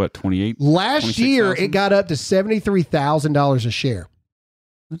it's like what, 28? Last year, 26,000? it got up to $73,000 a share.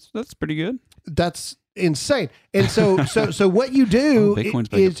 That's pretty good. That's insane. And so what you do Bitcoin's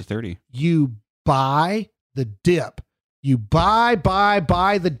back up is to 30. you buy the dip. You buy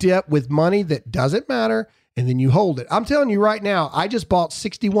the dip with money that doesn't matter, and then you hold it. I'm telling you right now, I just bought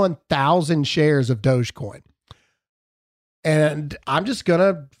 61,000 shares of Dogecoin. And I'm just going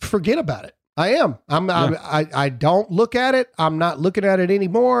to forget about it. I am. I don't look at it. I'm not looking at it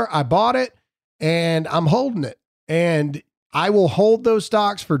anymore. I bought it and I'm holding it. And I will hold those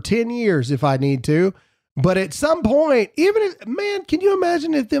stocks for 10 years if I need to. But at some point, can you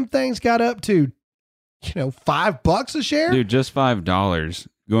imagine if them things got up to, $5 a share? Dude, just $5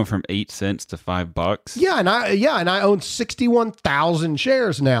 going from 8 cents to $5. Yeah, and I own 61,000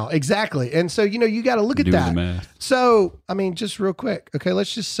 shares now. Exactly. And so, you got to look at Do that. the math. So, just real quick. Okay,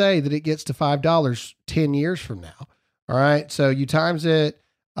 let's just say that it gets to $5 10 years from now. All right. So you times it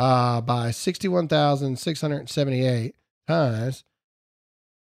by 61,678 times.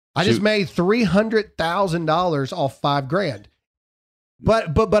 I just Shoot. made $300,000 off $5,000.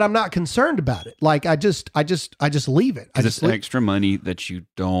 But I'm not concerned about it. Like I just leave it. I Because just it's extra money that you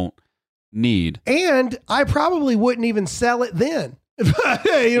don't need. and I probably wouldn't even sell it then. Be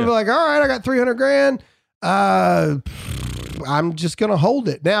like, all right, I got 300,000. I'm just gonna hold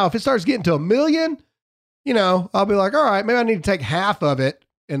it. Now, if it starts getting to $1 million, I'll be like, all right, maybe I need to take half of it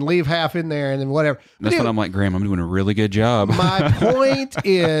and leave half in there and then whatever. That's what I'm like, Graham, I'm doing a really good job. My point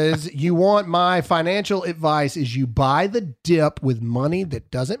is, you want my financial advice is you buy the dip with money that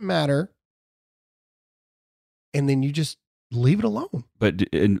doesn't matter, and then you just leave it alone. But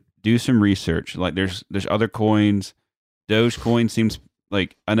do some research. Like there's other coins. Dogecoin seems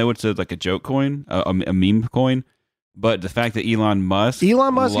like, I know it's like a joke coin, a meme coin, but the fact that Elon Musk is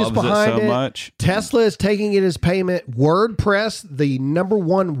loves behind it so much. Tesla is taking it as payment. WordPress, the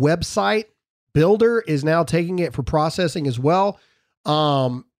 #1 website builder, is now taking it for processing as well.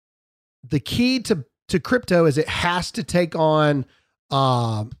 The key to crypto is it has to take on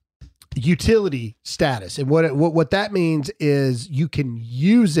utility status. And what that means is you can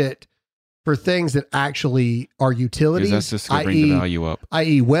use it for things that actually are utilities. That's just going to bring the value up.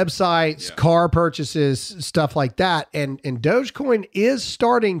 i.e. websites, car purchases, stuff like that. And Dogecoin is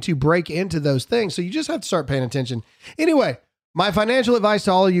starting to break into those things. So you just have to start paying attention. Anyway, my financial advice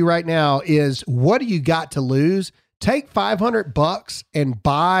to all of you right now is, what do you got to lose? Take $500 and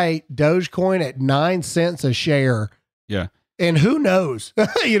buy Dogecoin at 9 cents a share. Yeah. And who knows,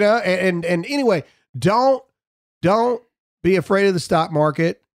 and anyway, don't be afraid of the stock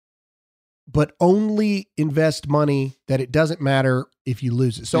market, but only invest money that it doesn't matter if you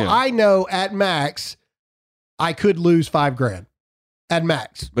lose it. So I know at max, I could lose $5,000 at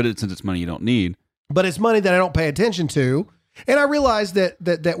max, but since it's money you don't need, but it's money that I don't pay attention to. And I realized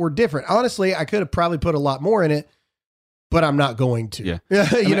that we're different. Honestly, I could have probably put a lot more in it, but I'm not going to. Yeah.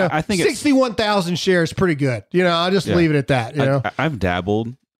 I think 61,000 shares pretty good. I'll just leave it at that. I've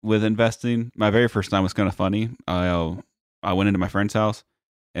dabbled with investing. My very first time was kind of funny. I went into my friend's house,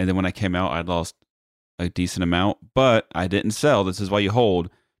 and then when I came out, I'd lost a decent amount, but I didn't sell. This is why you hold,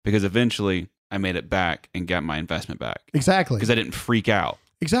 because eventually I made it back and got my investment back. Exactly. Because I didn't freak out.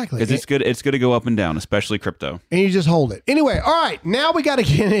 Exactly. Because it's good. It's good to go up and down, especially crypto. And you just hold it. Anyway, all right. Now we got to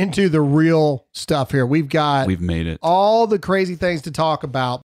get into the real stuff here. We've made it. All the crazy things to talk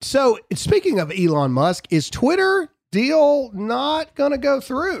about. So speaking of Elon Musk, is Twitter deal not going to go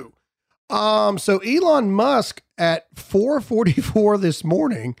through? So Elon Musk at 4:44 this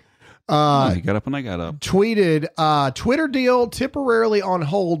morning, he got up when I got up. Tweeted, Twitter deal temporarily on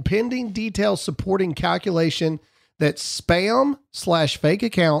hold pending details supporting calculation that spam/fake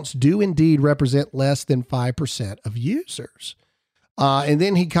accounts do indeed represent less than 5% of users. And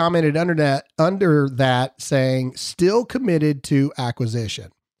then he commented under that saying, still committed to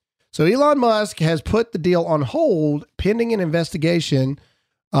acquisition. So Elon Musk has put the deal on hold pending an investigation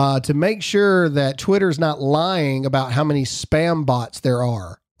to make sure that Twitter's not lying about how many spam bots there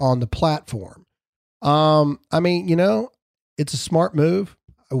are on the platform. I mean, it's a smart move.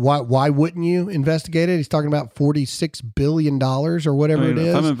 Why wouldn't you investigate it? He's talking about $46 billion or whatever it is.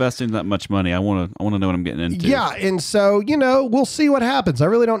 If I'm investing that much money, I want to know what I'm getting into. Yeah, and so, we'll see what happens. I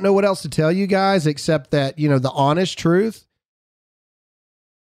really don't know what else to tell you guys except that, the honest truth.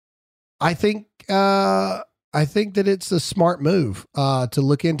 I think that it's a smart move to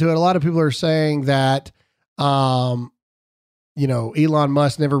look into it. A lot of people are saying that Elon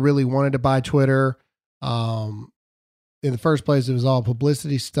Musk never really wanted to buy Twitter. In the first place, it was all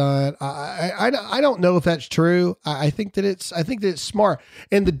publicity stunt. I don't know if that's true. I think that it's smart.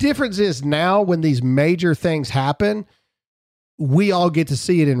 And the difference is now when these major things happen, we all get to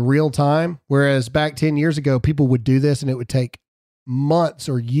see it in real time. Whereas back 10 years ago, people would do this and it would take months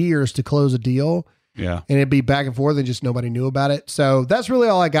or years to close a deal. Yeah. And it'd be back and forth and just nobody knew about it. So that's really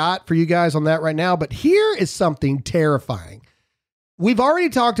all I got for you guys on that right now. But here is something terrifying. We've already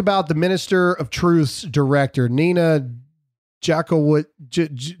talked about the Minister of Truth's director, Nina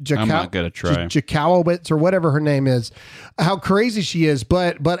Jankowicz, I'm not gonna try. Jankowicz or whatever her name is, how crazy she is.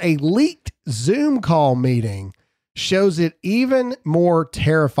 But a leaked Zoom call meeting shows it even more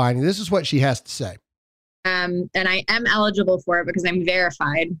terrifying. This is what she has to say. And I am eligible for it because I'm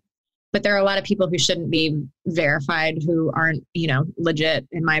verified. But there are a lot of people who shouldn't be verified, who aren't, legit,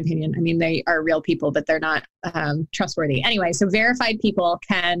 in my opinion. I mean, they are real people, but they're not trustworthy. Anyway, so verified people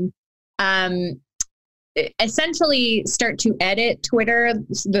can essentially start to edit Twitter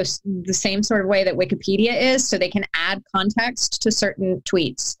the same sort of way that Wikipedia is, so they can add context to certain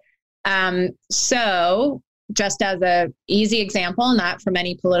tweets. So just as a easy example, not from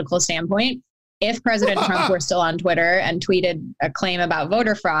any political standpoint, if President Trump were still on Twitter and tweeted a claim about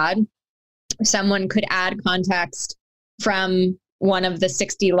voter fraud, someone could add context from one of the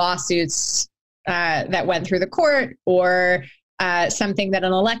 60 lawsuits that went through the court, or something that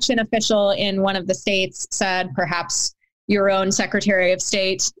an election official in one of the states said, perhaps your own Secretary of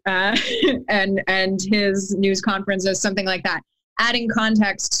State and his news conferences, something like that. Adding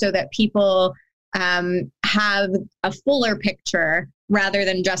context so that people have a fuller picture rather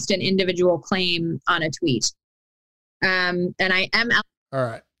than just an individual claim on a tweet. And I am. All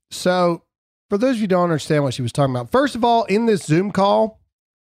right. So for those of you who don't understand what she was talking about, first of all, in this Zoom call,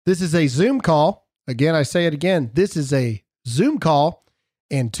 this is a Zoom call. Again, I say it again. This is a Zoom call,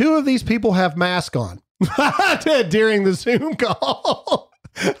 and two of these people have masks on during the Zoom call.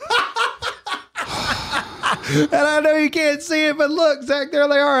 And I know you can't see it, but look, Zach, there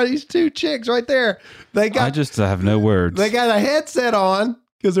they are. These two chicks right there. I just have no words. They got a headset on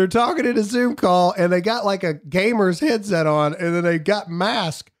because they're talking in a Zoom call, and they got like a gamer's headset on, and then they got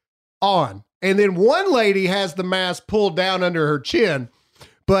mask on. And then one lady has the mask pulled down under her chin.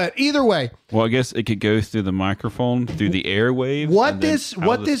 But either way. Well, I guess it could go through the microphone, through the airwaves. What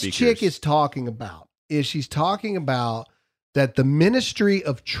this chick is talking about is she's talking about that the ministry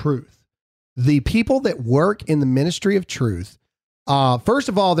of truth, the people that work in the ministry of truth, first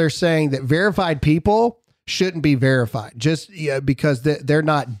of all, they're saying that verified people shouldn't be verified just because they're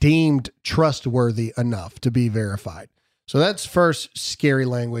not deemed trustworthy enough to be verified. So that's first scary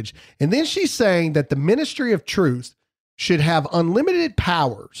language. And then she's saying that the ministry of truth should have unlimited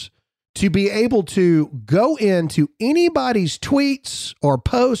powers to be able to go into anybody's tweets or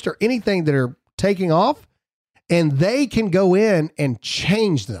posts or anything that are taking off, and they can go in and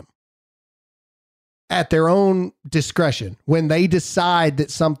change them at their own discretion when they decide that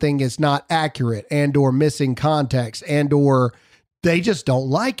something is not accurate and or missing context and or they just don't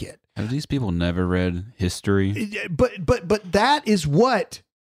like it. Have these people never read history? But that is what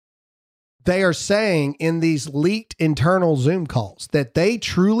they are saying in these leaked internal Zoom calls, that they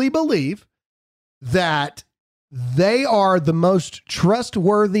truly believe that they are the most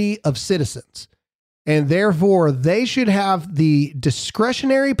trustworthy of citizens. And therefore, they should have the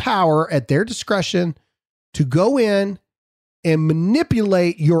discretionary power at their discretion to go in and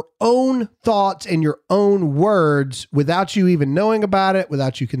manipulate your own thoughts and your own words without you even knowing about it,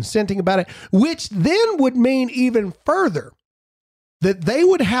 without you consenting about it, which then would mean even further that they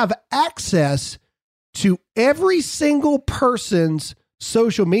would have access to every single person's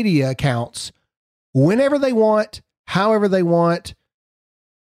social media accounts whenever they want, however they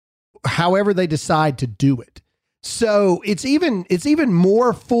decide to do it. So it's even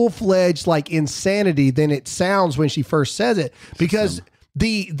more full-fledged like insanity than it sounds when she first says it, because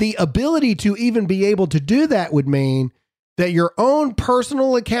the ability to even be able to do that would mean that your own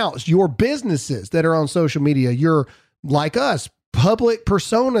personal accounts, your businesses that are on social media, your, like us, public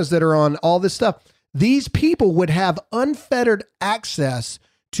personas that are on all this stuff, these people would have unfettered access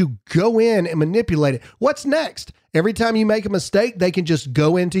to go in and manipulate it. What's next? Every time you make a mistake, they can just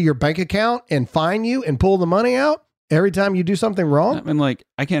go into your bank account and fine you and pull the money out every time you do something wrong? I mean, like,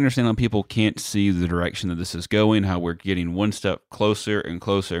 I can't understand how people can't see the direction that this is going, how we're getting one step closer and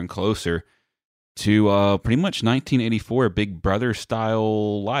closer and closer to pretty much 1984 Big Brother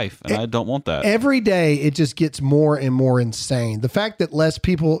style life, and I don't want that. Every day it just gets more and more insane. The fact that less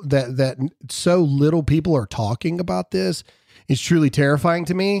people, that so little people are talking about this is truly terrifying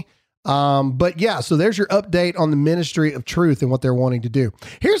to me. But yeah, so there's your update on the ministry of truth and what they're wanting to do.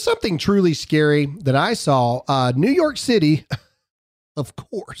 Here's something truly scary that I saw. New York City, of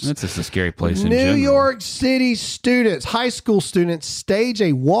course. That's just a scary place in New general. York City students, high school students, stage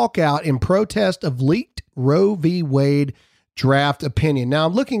a walkout in protest of leaked Roe v. Wade draft opinion. Now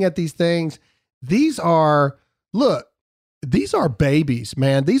I'm looking at these things. These are babies,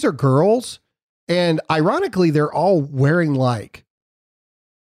 man. These are girls. And ironically, they're all wearing like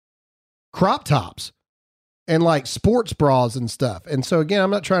crop tops and like sports bras and stuff. And so again,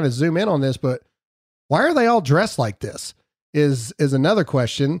 I'm not trying to zoom in on this, but why are they all dressed like this is another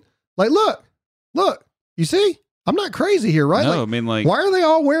question. Like, look, you see, I'm not crazy here, right? No, like, I mean, like, why are they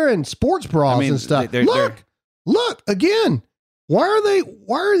all wearing sports bras and stuff? Look again. Why are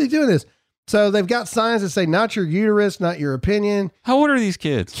they doing this? So they've got signs that say, not your uterus, not your opinion. How old are these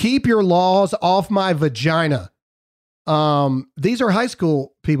kids? Keep your laws off my vagina. These are high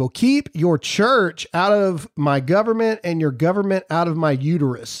school people. Keep your church out of my government and your government out of my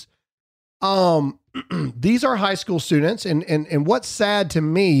uterus. These are high school students. And what's sad to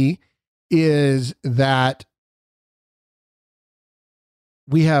me is that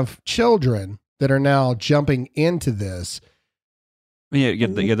we have children that are now jumping into this. Yeah,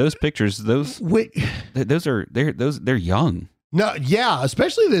 those pictures, they're young. No, yeah,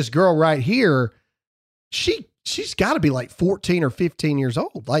 especially this girl right here. She's got to be like 14 or 15 years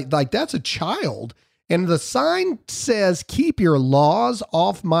old. Like that's a child. And the sign says, keep your laws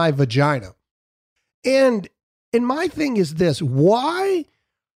off my vagina. And my thing is this, why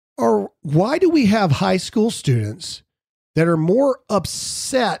do we have high school students that are more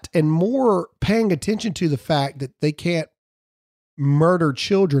upset and more paying attention to the fact that they can't murder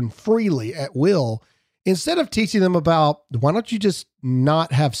children freely at will, instead of teaching them about, why don't you just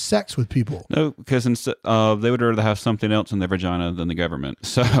not have sex with people? No, because they would rather have something else in their vagina than the government.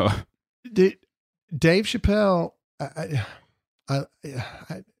 So Dave Chappelle,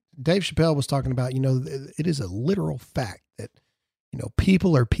 Dave Chappelle was talking about, it is a literal fact that,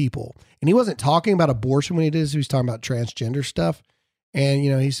 people are people. And he wasn't talking about abortion when he did this. He was talking about transgender stuff. And,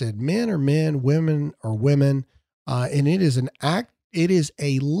 he said, men are men, women are women. And it is it is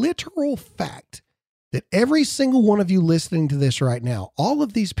a literal fact that every single one of you listening to this right now, all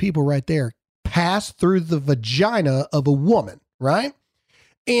of these people right there pass through the vagina of a woman, right?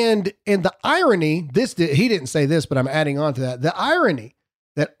 And the irony, he didn't say this, but I'm adding on to that. The irony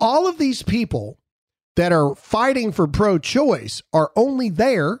that all of these people that are fighting for pro-choice are only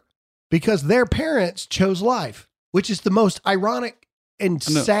there because their parents chose life, which is the most ironic and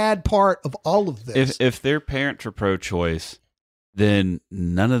sad part of all of this. If their parents are pro-choice, then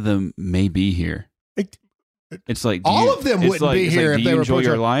none of them may be here. It's like all of them wouldn't be here if they were pro-choice. Do you enjoy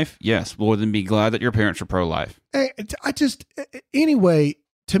your life? Yes. Well, then be glad that your parents are pro-life. Anyway,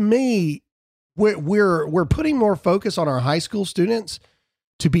 to me, we're putting more focus on our high school students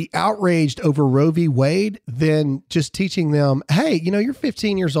to be outraged over Roe v. Wade than just teaching them, hey, you're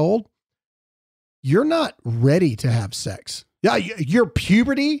 15 years old. You're not ready to have sex. Yeah, your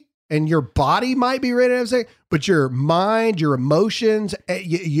puberty and your body might be ready to have sex, but your mind, your emotions,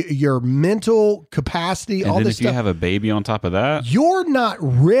 your mental capacity, and all then this if stuff. You have a baby on top of that, you're not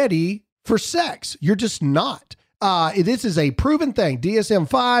ready for sex. You're just not. This is a proven thing.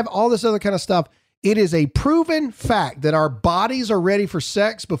 DSM-5, all this other kind of stuff. It is a proven fact that our bodies are ready for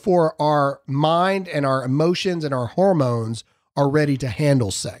sex before our mind and our emotions and our hormones are ready to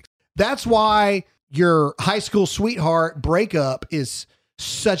handle sex. That's why your high school sweetheart breakup is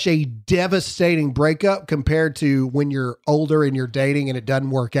such a devastating breakup compared to when you're older and you're dating and it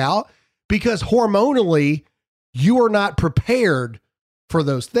doesn't work out, because hormonally you are not prepared for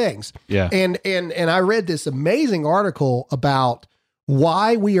those things. Yeah. And I read this amazing article about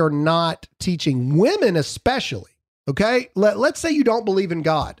why we are not teaching women, especially. Okay. Let's say you don't believe in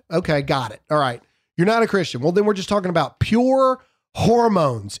God. Okay. Got it. All right. You're not a Christian. Well, then we're just talking about pure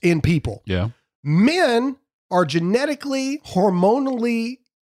hormones in people. Yeah. Men are genetically, hormonally,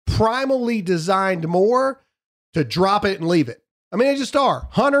 primally designed more to drop it and leave it. I mean, they just are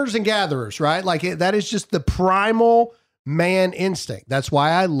hunters and gatherers, right? Like that is just the primal man instinct. That's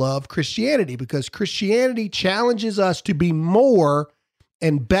why I love Christianity, because Christianity challenges us to be more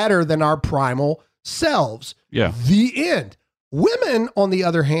and better than our primal selves. Yeah. The end. Women, on the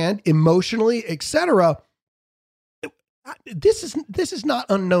other hand, emotionally, etc., this is not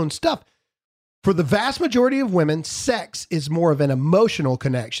unknown stuff. For the vast majority of women, sex is more of an emotional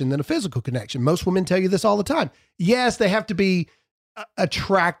connection than a physical connection. Most women tell you this all the time. Yes, they have to be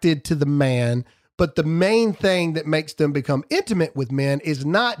attracted to the man, but the main thing that makes them become intimate with men is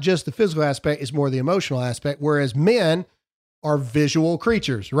not just the physical aspect, it's more the emotional aspect, whereas men are visual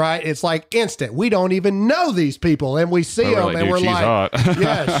creatures, right? It's like instant. We don't even know these people, and we see them, and we're she's like, hot.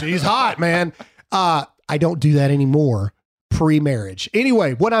 yeah, she's hot, man. I don't do that anymore. Pre-marriage.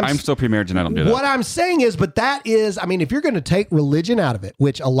 Anyway, I'm still pre-marriage and I don't do that. What I'm saying is, but that is, I mean, if you're going to take religion out of it,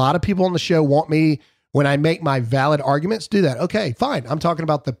 which a lot of people on the show want me, when I make my valid arguments, do that. Okay, fine. I'm talking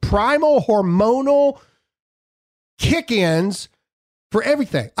about the primal hormonal kick-ins for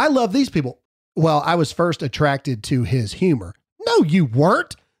everything. I love these people. Well, I was first attracted to his humor. No, you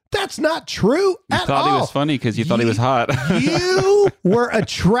weren't. That's not true at all. You thought he was funny because you thought he was hot. You were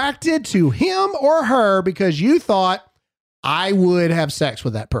attracted to him or her because you thought, I would have sex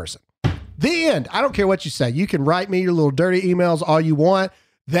with that person. The end. I don't care what you say. You can write me your little dirty emails all you want.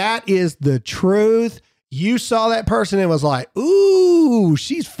 That is the truth. You saw that person and was like, ooh,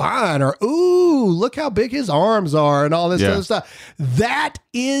 she's fine. Or, ooh, look how big his arms are and all this other stuff. That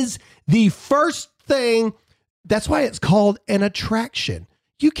is the first thing. That's why it's called an attraction.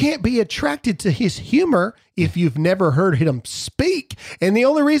 You can't be attracted to his humor if you've never heard him speak. And the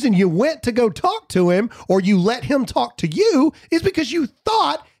only reason you went to go talk to him or you let him talk to you is because you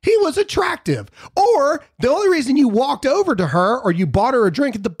thought he was attractive. Or the only reason you walked over to her or you bought her a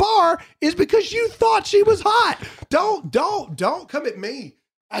drink at the bar is because you thought she was hot. Don't come at me.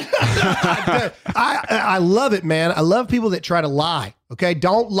 I love it, man. I love people that try to lie. Okay.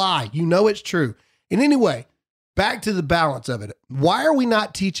 Don't lie. You know, it's true. And anyway, back to the balance of it. Why are we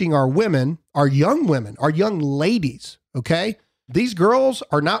not teaching our women, our young ladies? Okay. These girls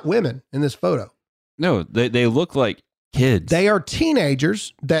are not women in this photo. No, they look like kids. They are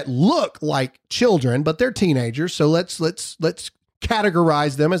teenagers that look like children, but they're teenagers. So let's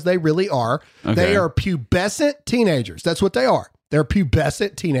categorize them as they really are. Okay. They are pubescent teenagers. That's what they are. They're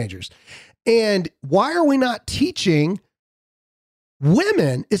pubescent teenagers. And why are we not teaching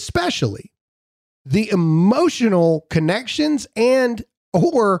women, especially, the emotional connections and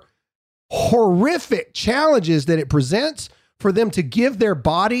or horrific challenges that it presents for them to give their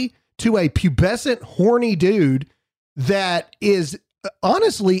body to a pubescent, horny dude that is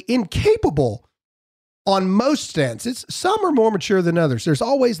honestly incapable on most stances? Some are more mature than others. There's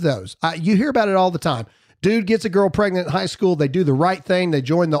always those. You hear about it all the time. Dude gets a girl pregnant in high school. They do the right thing. They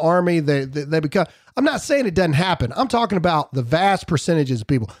join the army. They become. I'm not saying it doesn't happen. I'm talking about the vast percentages of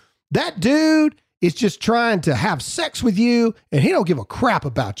people. That dude is just trying to have sex with you, and he don't give a crap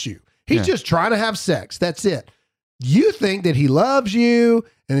about you. He's just trying to have sex. That's it. You think that he loves you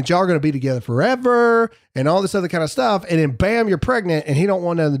and that y'all are going to be together forever and all this other kind of stuff. And then bam, you're pregnant and he don't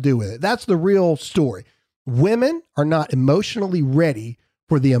want nothing to do with it. That's the real story. Women are not emotionally ready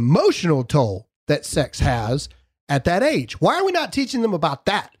for the emotional toll that sex has at that age. Why are we not teaching them about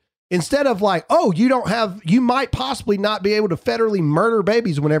that? Instead of like, oh, you might possibly not be able to federally murder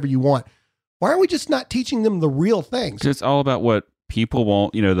babies whenever you want. Why are we just not teaching them the real things? It's all about what people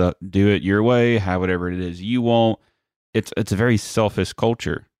want, the do it your way, have whatever it is you want. It's a very selfish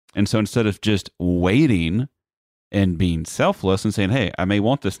culture. And so instead of just waiting and being selfless and saying, hey, I may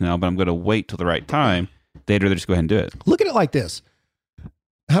want this now, but I'm going to wait till the right time, they'd rather just go ahead and do it. Look at it like this.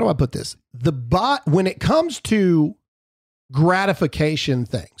 How do I put this? When it comes to gratification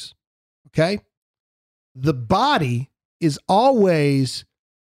things, okay, the body is always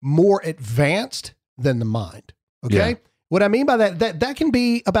more advanced than the mind. Okay. Yeah. What I mean by that can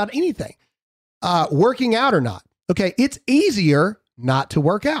be about anything, working out or not. Okay. It's easier not to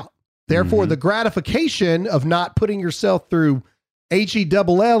work out. Therefore, the gratification of not putting yourself through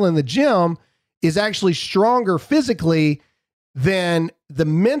HELL in the gym is actually stronger physically than the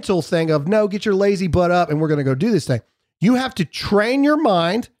mental thing of, no, get your lazy butt up and we're going to go do this thing. You have to train your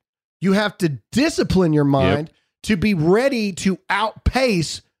mind. You have to discipline your mind to be ready to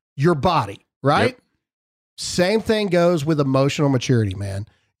outpace your body, right? Yep. Same thing goes with emotional maturity, man.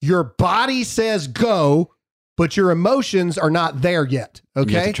 Your body says go, but your emotions are not there yet.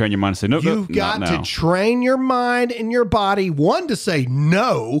 Okay. You have to train your mind to say no. You've got to train your mind and your body, one, to say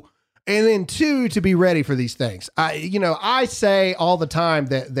no, and then two, to be ready for these things. I say all the time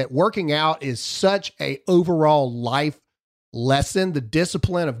that working out is such a overall life lesson. The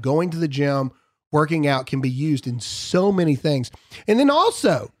discipline of going to the gym, working out can be used in so many things. And then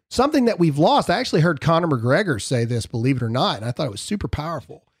also something that we've lost. I actually heard Conor McGregor say this, believe it or not, and I thought it was super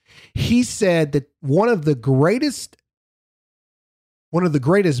powerful. He said that one of the greatest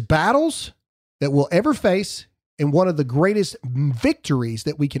battles that we'll ever face and one of the greatest victories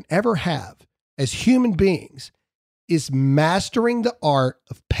that we can ever have as human beings is mastering the art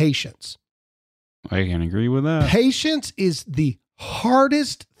of patience. I can agree with that. Patience is the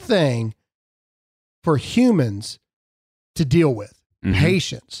hardest thing for humans to deal with.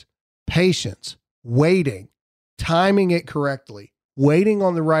 Patience, waiting, timing it correctly, waiting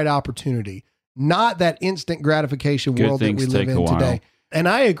on the right opportunity, not that instant gratification world that we live in today. And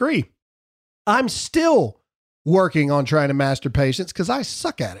I agree. I'm still working on trying to master patience because I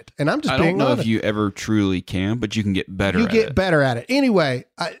suck at it. And I'm just being honest. I don't know if you ever truly can, but you can get better at it. You get better at it. Anyway,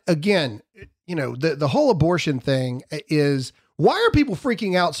 the whole abortion thing is, why are people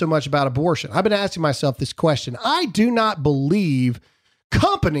freaking out so much about abortion? I've been asking myself this question. I do not believe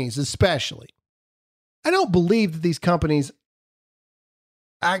companies, especially, I don't believe that these companies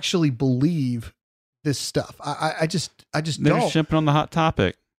actually believe this stuff. I just They're don't. jumping on the hot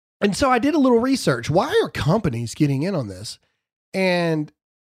topic. And so I did a little research. Why are companies getting in on this? And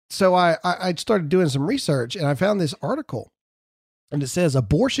so I started doing some research and I found this article and it says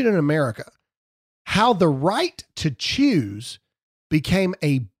abortion in America, how the right to choose became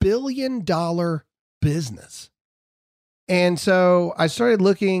a $1 billion business. And so I started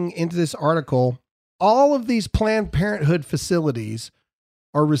looking into this article. All of these Planned Parenthood facilities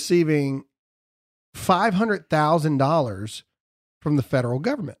are receiving $500,000 from the federal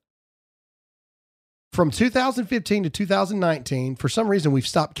government. From 2015 to 2019, for some reason we've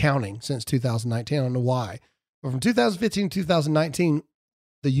stopped counting since 2019. I don't know why. But from 2015 to 2019,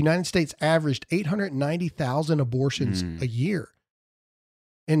 the United States averaged 890,000 abortions a year.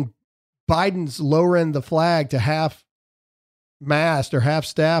 And Biden's lowering the flag to half mast or half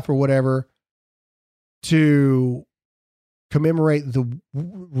staff or whatever to commemorate the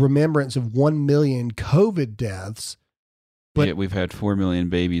remembrance of 1 million COVID deaths. But yet we've had 4 million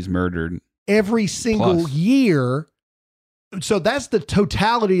babies murdered every single year. So that's the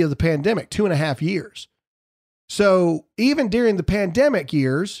totality of the pandemic, 2.5 years. So even during the pandemic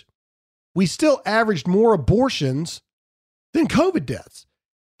years, we still averaged more abortions than COVID deaths.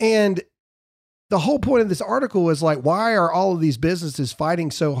 And the whole point of this article is like, why are all of these businesses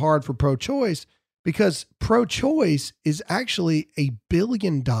fighting so hard for pro-choice? Because pro-choice is actually a $1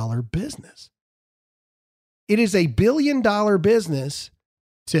 billion business. It is a $1 billion business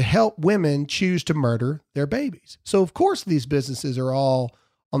to help women choose to murder their babies. So of course these businesses are all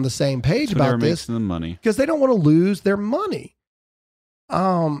on the same page about this. Makes them money. Because they don't want to lose their money.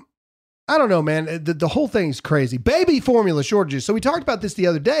 I don't know, man. The whole thing's crazy. Baby formula shortages. So we talked about this the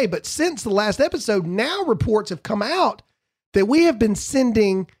other day, but since the last episode, now reports have come out that we have been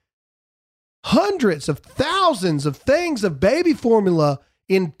sending hundreds of thousands of things of baby formula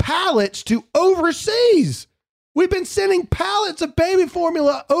in pallets to overseas. We've been sending pallets of baby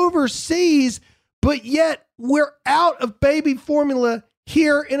formula overseas, but yet we're out of baby formula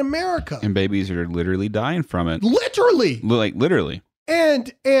here in America. And babies are literally dying from it. Literally. Like literally.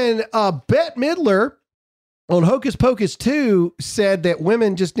 And Bette Midler on Hocus Pocus 2 said that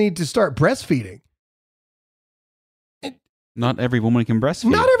women just need to start breastfeeding. Not every woman can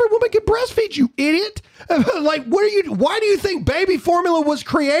breastfeed. Not every woman can breastfeed, you idiot. Like, why do you think baby formula was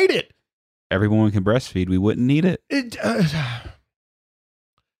created? Every woman can breastfeed. We wouldn't need it.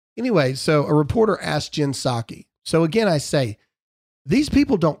 Anyway, so a reporter asked Jen Psaki. So again, I say, these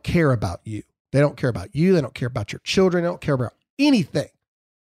people don't care about you. They don't care about you. They don't care about your children. They don't care about anything.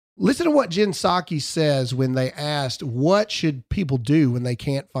 Listen to what Jen Psaki says when they asked, what should people do when they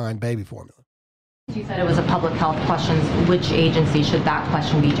can't find baby formula? You said it was a public health question. Which agency should that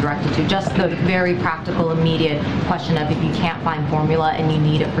question be directed to? Just the very practical, immediate question of if you can't find formula and you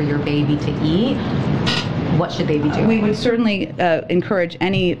need it for your baby to eat, what should they be doing? We would certainly encourage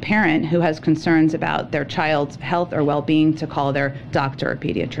any parent who has concerns about their child's health or well-being to call their doctor or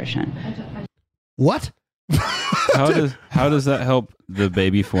pediatrician. What? How does that help the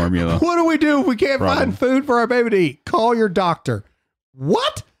baby formula? What do we do if we can't problem? find food for our baby to eat? Call your doctor.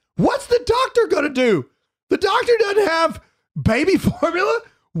 What? What's the doctor going to do? The doctor doesn't have baby formula?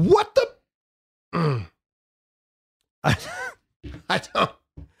 What the? I don't.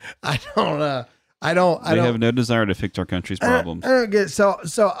 They have no desire to fix our country's problems. I don't get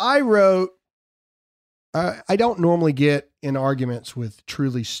so I wrote. I don't normally get in arguments with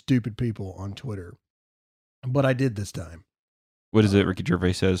truly stupid people on Twitter, but I did this time. What is it? Ricky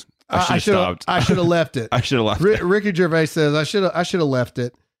Gervais says I should have stopped. I should have left it. I should have left it. Ricky Gervais says I should have left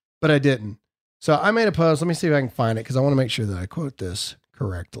it, but I didn't. So I made a post. Let me see if I can find it because I want to make sure that I quote this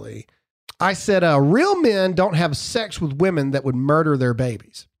correctly. I said, "Real men don't have sex with women that would murder their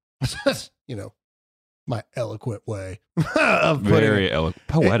babies." My eloquent way of very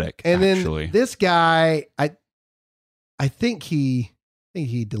poetic. And actually, then this guy, I think he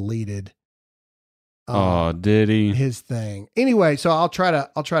deleted. Did he? His thing anyway? So I'll try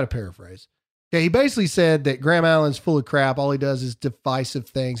to paraphrase. Okay, he basically said that Graham Allen's full of crap. All he does is divisive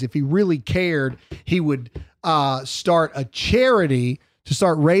things. If he really cared, he would start a charity to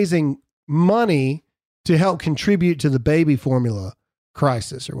start raising money to help contribute to the baby formula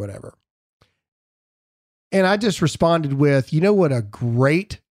crisis or whatever. And I just responded with, you know what a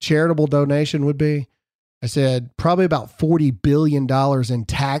great charitable donation would be? I said, probably about $40 billion in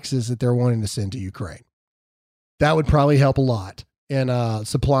taxes that they're wanting to send to Ukraine. That would probably help a lot in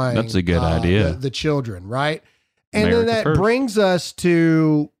supplying. That's a good idea. The children, right? And America then that first. brings us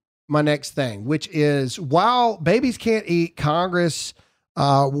to my next thing, which is while babies can't eat, Congress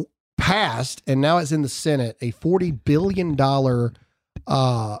passed, and now it's in the Senate, a $40 billion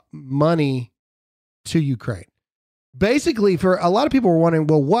money to Ukraine. Basically, for a lot of people were wondering,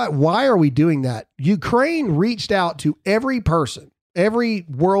 well, why are we doing that? Ukraine reached out to every person, every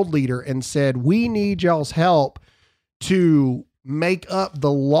world leader and said, we need y'all's help to make up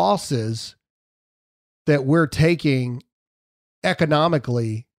the losses that we're taking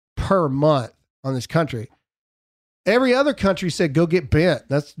economically per month on this country. Every other country said, go get bent.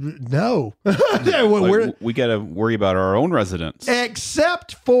 That's no. We got to worry about our own residents.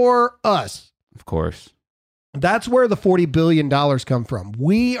 Except for us. Of course. That's where the $40 billion come from.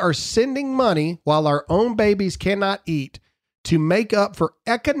 We are sending money while our own babies cannot eat to make up for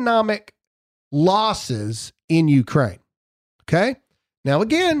economic losses in Ukraine. Okay? Now,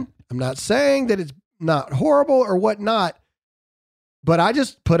 again, I'm not saying that it's not horrible or whatnot, but I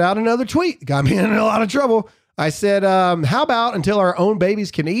just put out another tweet. Got me in a lot of trouble. I said, how about until our own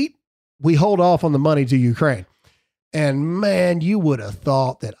babies can eat, we hold off on the money to Ukraine? And man, you would have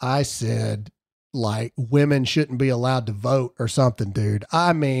thought that I said, like, women shouldn't be allowed to vote or something, dude.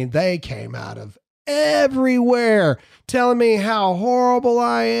 I mean, they came out of everywhere telling me how horrible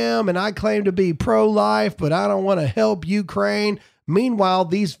I am and I claim to be pro-life, but I don't want to help Ukraine. Meanwhile,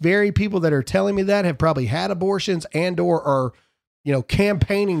 these very people that are telling me that have probably had abortions and or are,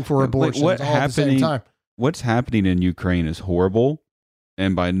 campaigning for abortions all at the same time. What's happening in Ukraine is horrible.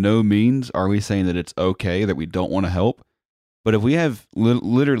 And by no means are we saying that it's okay, that we don't want to help. But if we have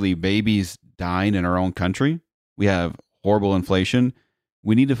literally babies dying in our own country, we have horrible inflation,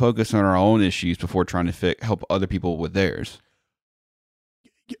 we need to focus on our own issues before trying to help other people with theirs.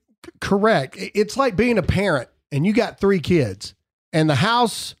 Correct. It's like being a parent and you got 3 kids and the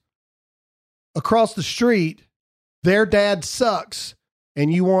house across the street, their dad sucks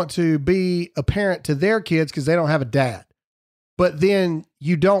and you want to be a parent to their kids because they don't have a dad. But then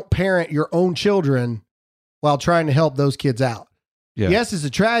you don't parent your own children while trying to help those kids out. Yeah. Yes, it's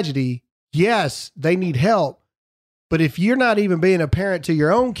a tragedy. Yes, they need help. But if you're not even being a parent to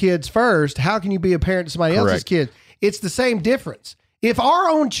your own kids first, how can you be a parent to somebody else's kid? It's the same difference. If our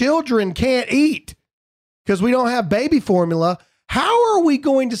own children can't eat because we don't have baby formula, how are we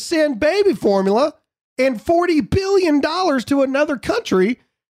going to send baby formula and $40 billion to another country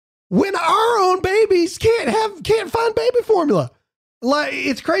when our own babies can't find baby formula? Like,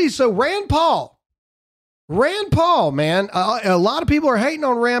 it's crazy. So Rand Paul, man, a lot of people are hating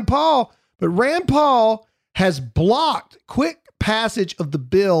on Rand Paul, but Rand Paul has blocked quick passage of the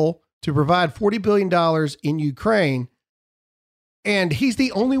bill to provide $40 billion in Ukraine. And he's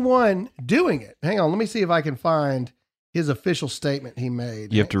the only one doing it. Hang on. Let me see if I can find his official statement he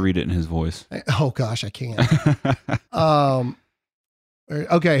made. You have to read it in his voice. Oh gosh, I can't.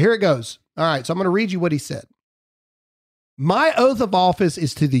 Okay, here it goes. All right. So I'm going to read you what he said. My oath of office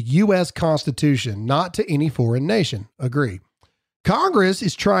is to the U.S. Constitution, not to any foreign nation. Agree. Congress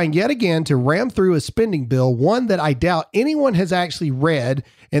is trying yet again to ram through a spending bill, one that I doubt anyone has actually read,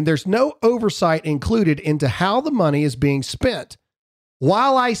 and there's no oversight included into how the money is being spent.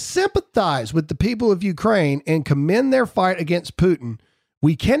 While I sympathize with the people of Ukraine and commend their fight against Putin,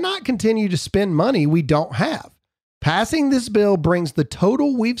 we cannot continue to spend money we don't have. Passing this bill brings the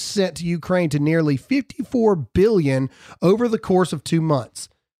total we've sent to Ukraine to nearly $54 billion over the course of 2 months.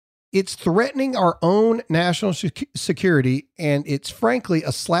 It's threatening our own national security, and it's frankly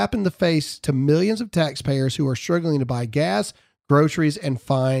a slap in the face to millions of taxpayers who are struggling to buy gas, groceries, and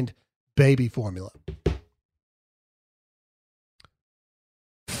find baby formula.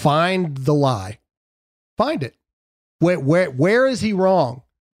 Find the lie. Find it. Where is he wrong?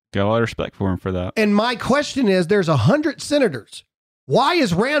 Got a lot of respect for him for that. And my question is, there's 100 senators. Why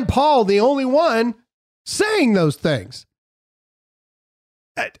is Rand Paul the only one saying those things?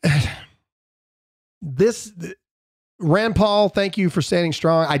 Rand Paul, thank you for standing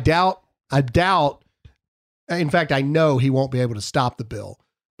strong. I doubt, in fact, I know he won't be able to stop the bill,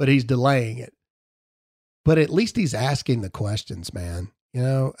 but he's delaying it. But at least he's asking the questions, man.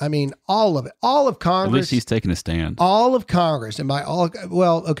 I mean, all of it, all of Congress. At least he's taking a stand. All of Congress, and by all,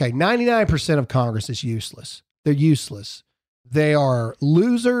 99% of Congress is useless. They're useless. They are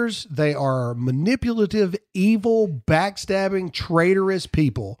losers. They are manipulative, evil, backstabbing, traitorous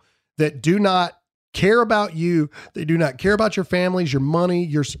people that do not care about you. They do not care about your families, your money,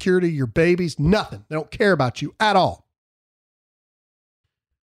 your security, your babies, nothing. They don't care about you at all.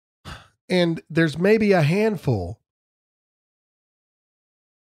 And there's maybe a handful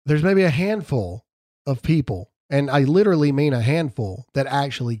of people, and I literally mean a handful, that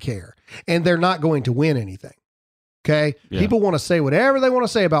actually care. And they're not going to win anything. Okay? Yeah. People want to say whatever they want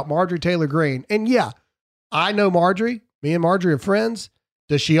to say about Marjorie Taylor Greene. And yeah, I know Marjorie. Me and Marjorie are friends.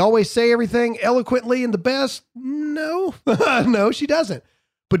 Does she always say everything eloquently and the best? No. No, she doesn't.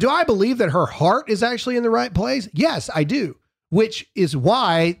 But do I believe that her heart is actually in the right place? Yes, I do. Which is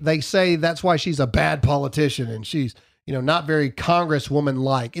why they say that's why she's a bad politician and she's, not very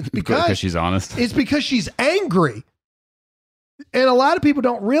congresswoman-like. It's because she's honest. It's because she's angry. And a lot of people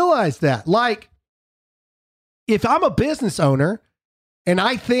don't realize that. Like, if I'm a business owner and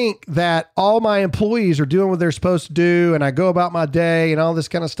I think that all my employees are doing what they're supposed to do and I go about my day and all this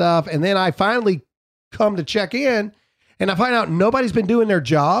kind of stuff, and then I finally come to check in and I find out nobody's been doing their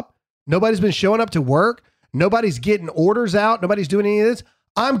job, nobody's been showing up to work, nobody's getting orders out, nobody's doing any of this,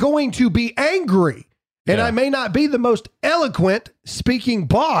 I'm going to be angry. And I may not be the most eloquent speaking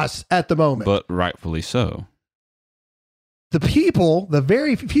boss at the moment. But rightfully so. The people, the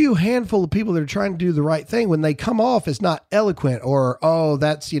very few handful of people that are trying to do the right thing, when they come off as not eloquent or, oh,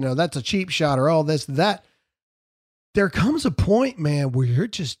 that's a cheap shot or all this, that, there comes a point, man, where you're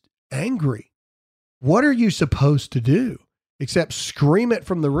just angry. What are you supposed to do except scream it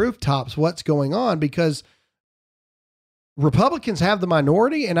from the rooftops what's going on? Because Republicans have the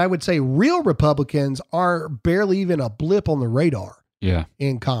minority, and I would say real Republicans are barely even a blip on the radar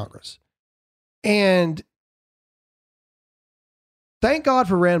in Congress. And thank God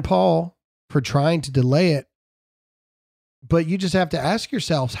for Rand Paul for trying to delay it. But you just have to ask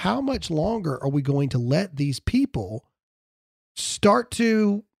yourselves, how much longer are we going to let these people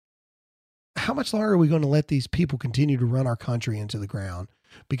how much longer are we going to let these people continue to run our country into the ground?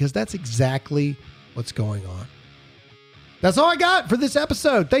 Because that's exactly what's going on. That's all I got for this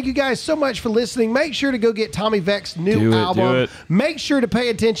episode. Thank you guys so much for listening. Make sure to go get Tommy Vex's new album. Do it. Make sure to pay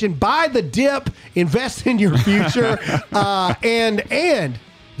attention. Buy the dip. Invest in your future. And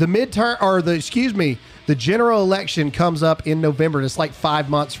the midterm, or the general election comes up in November. It's like 5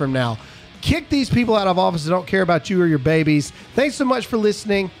 months from now. Kick these people out of office that don't care about you or your babies. Thanks so much for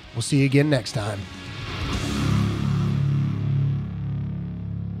listening. We'll see you again next time.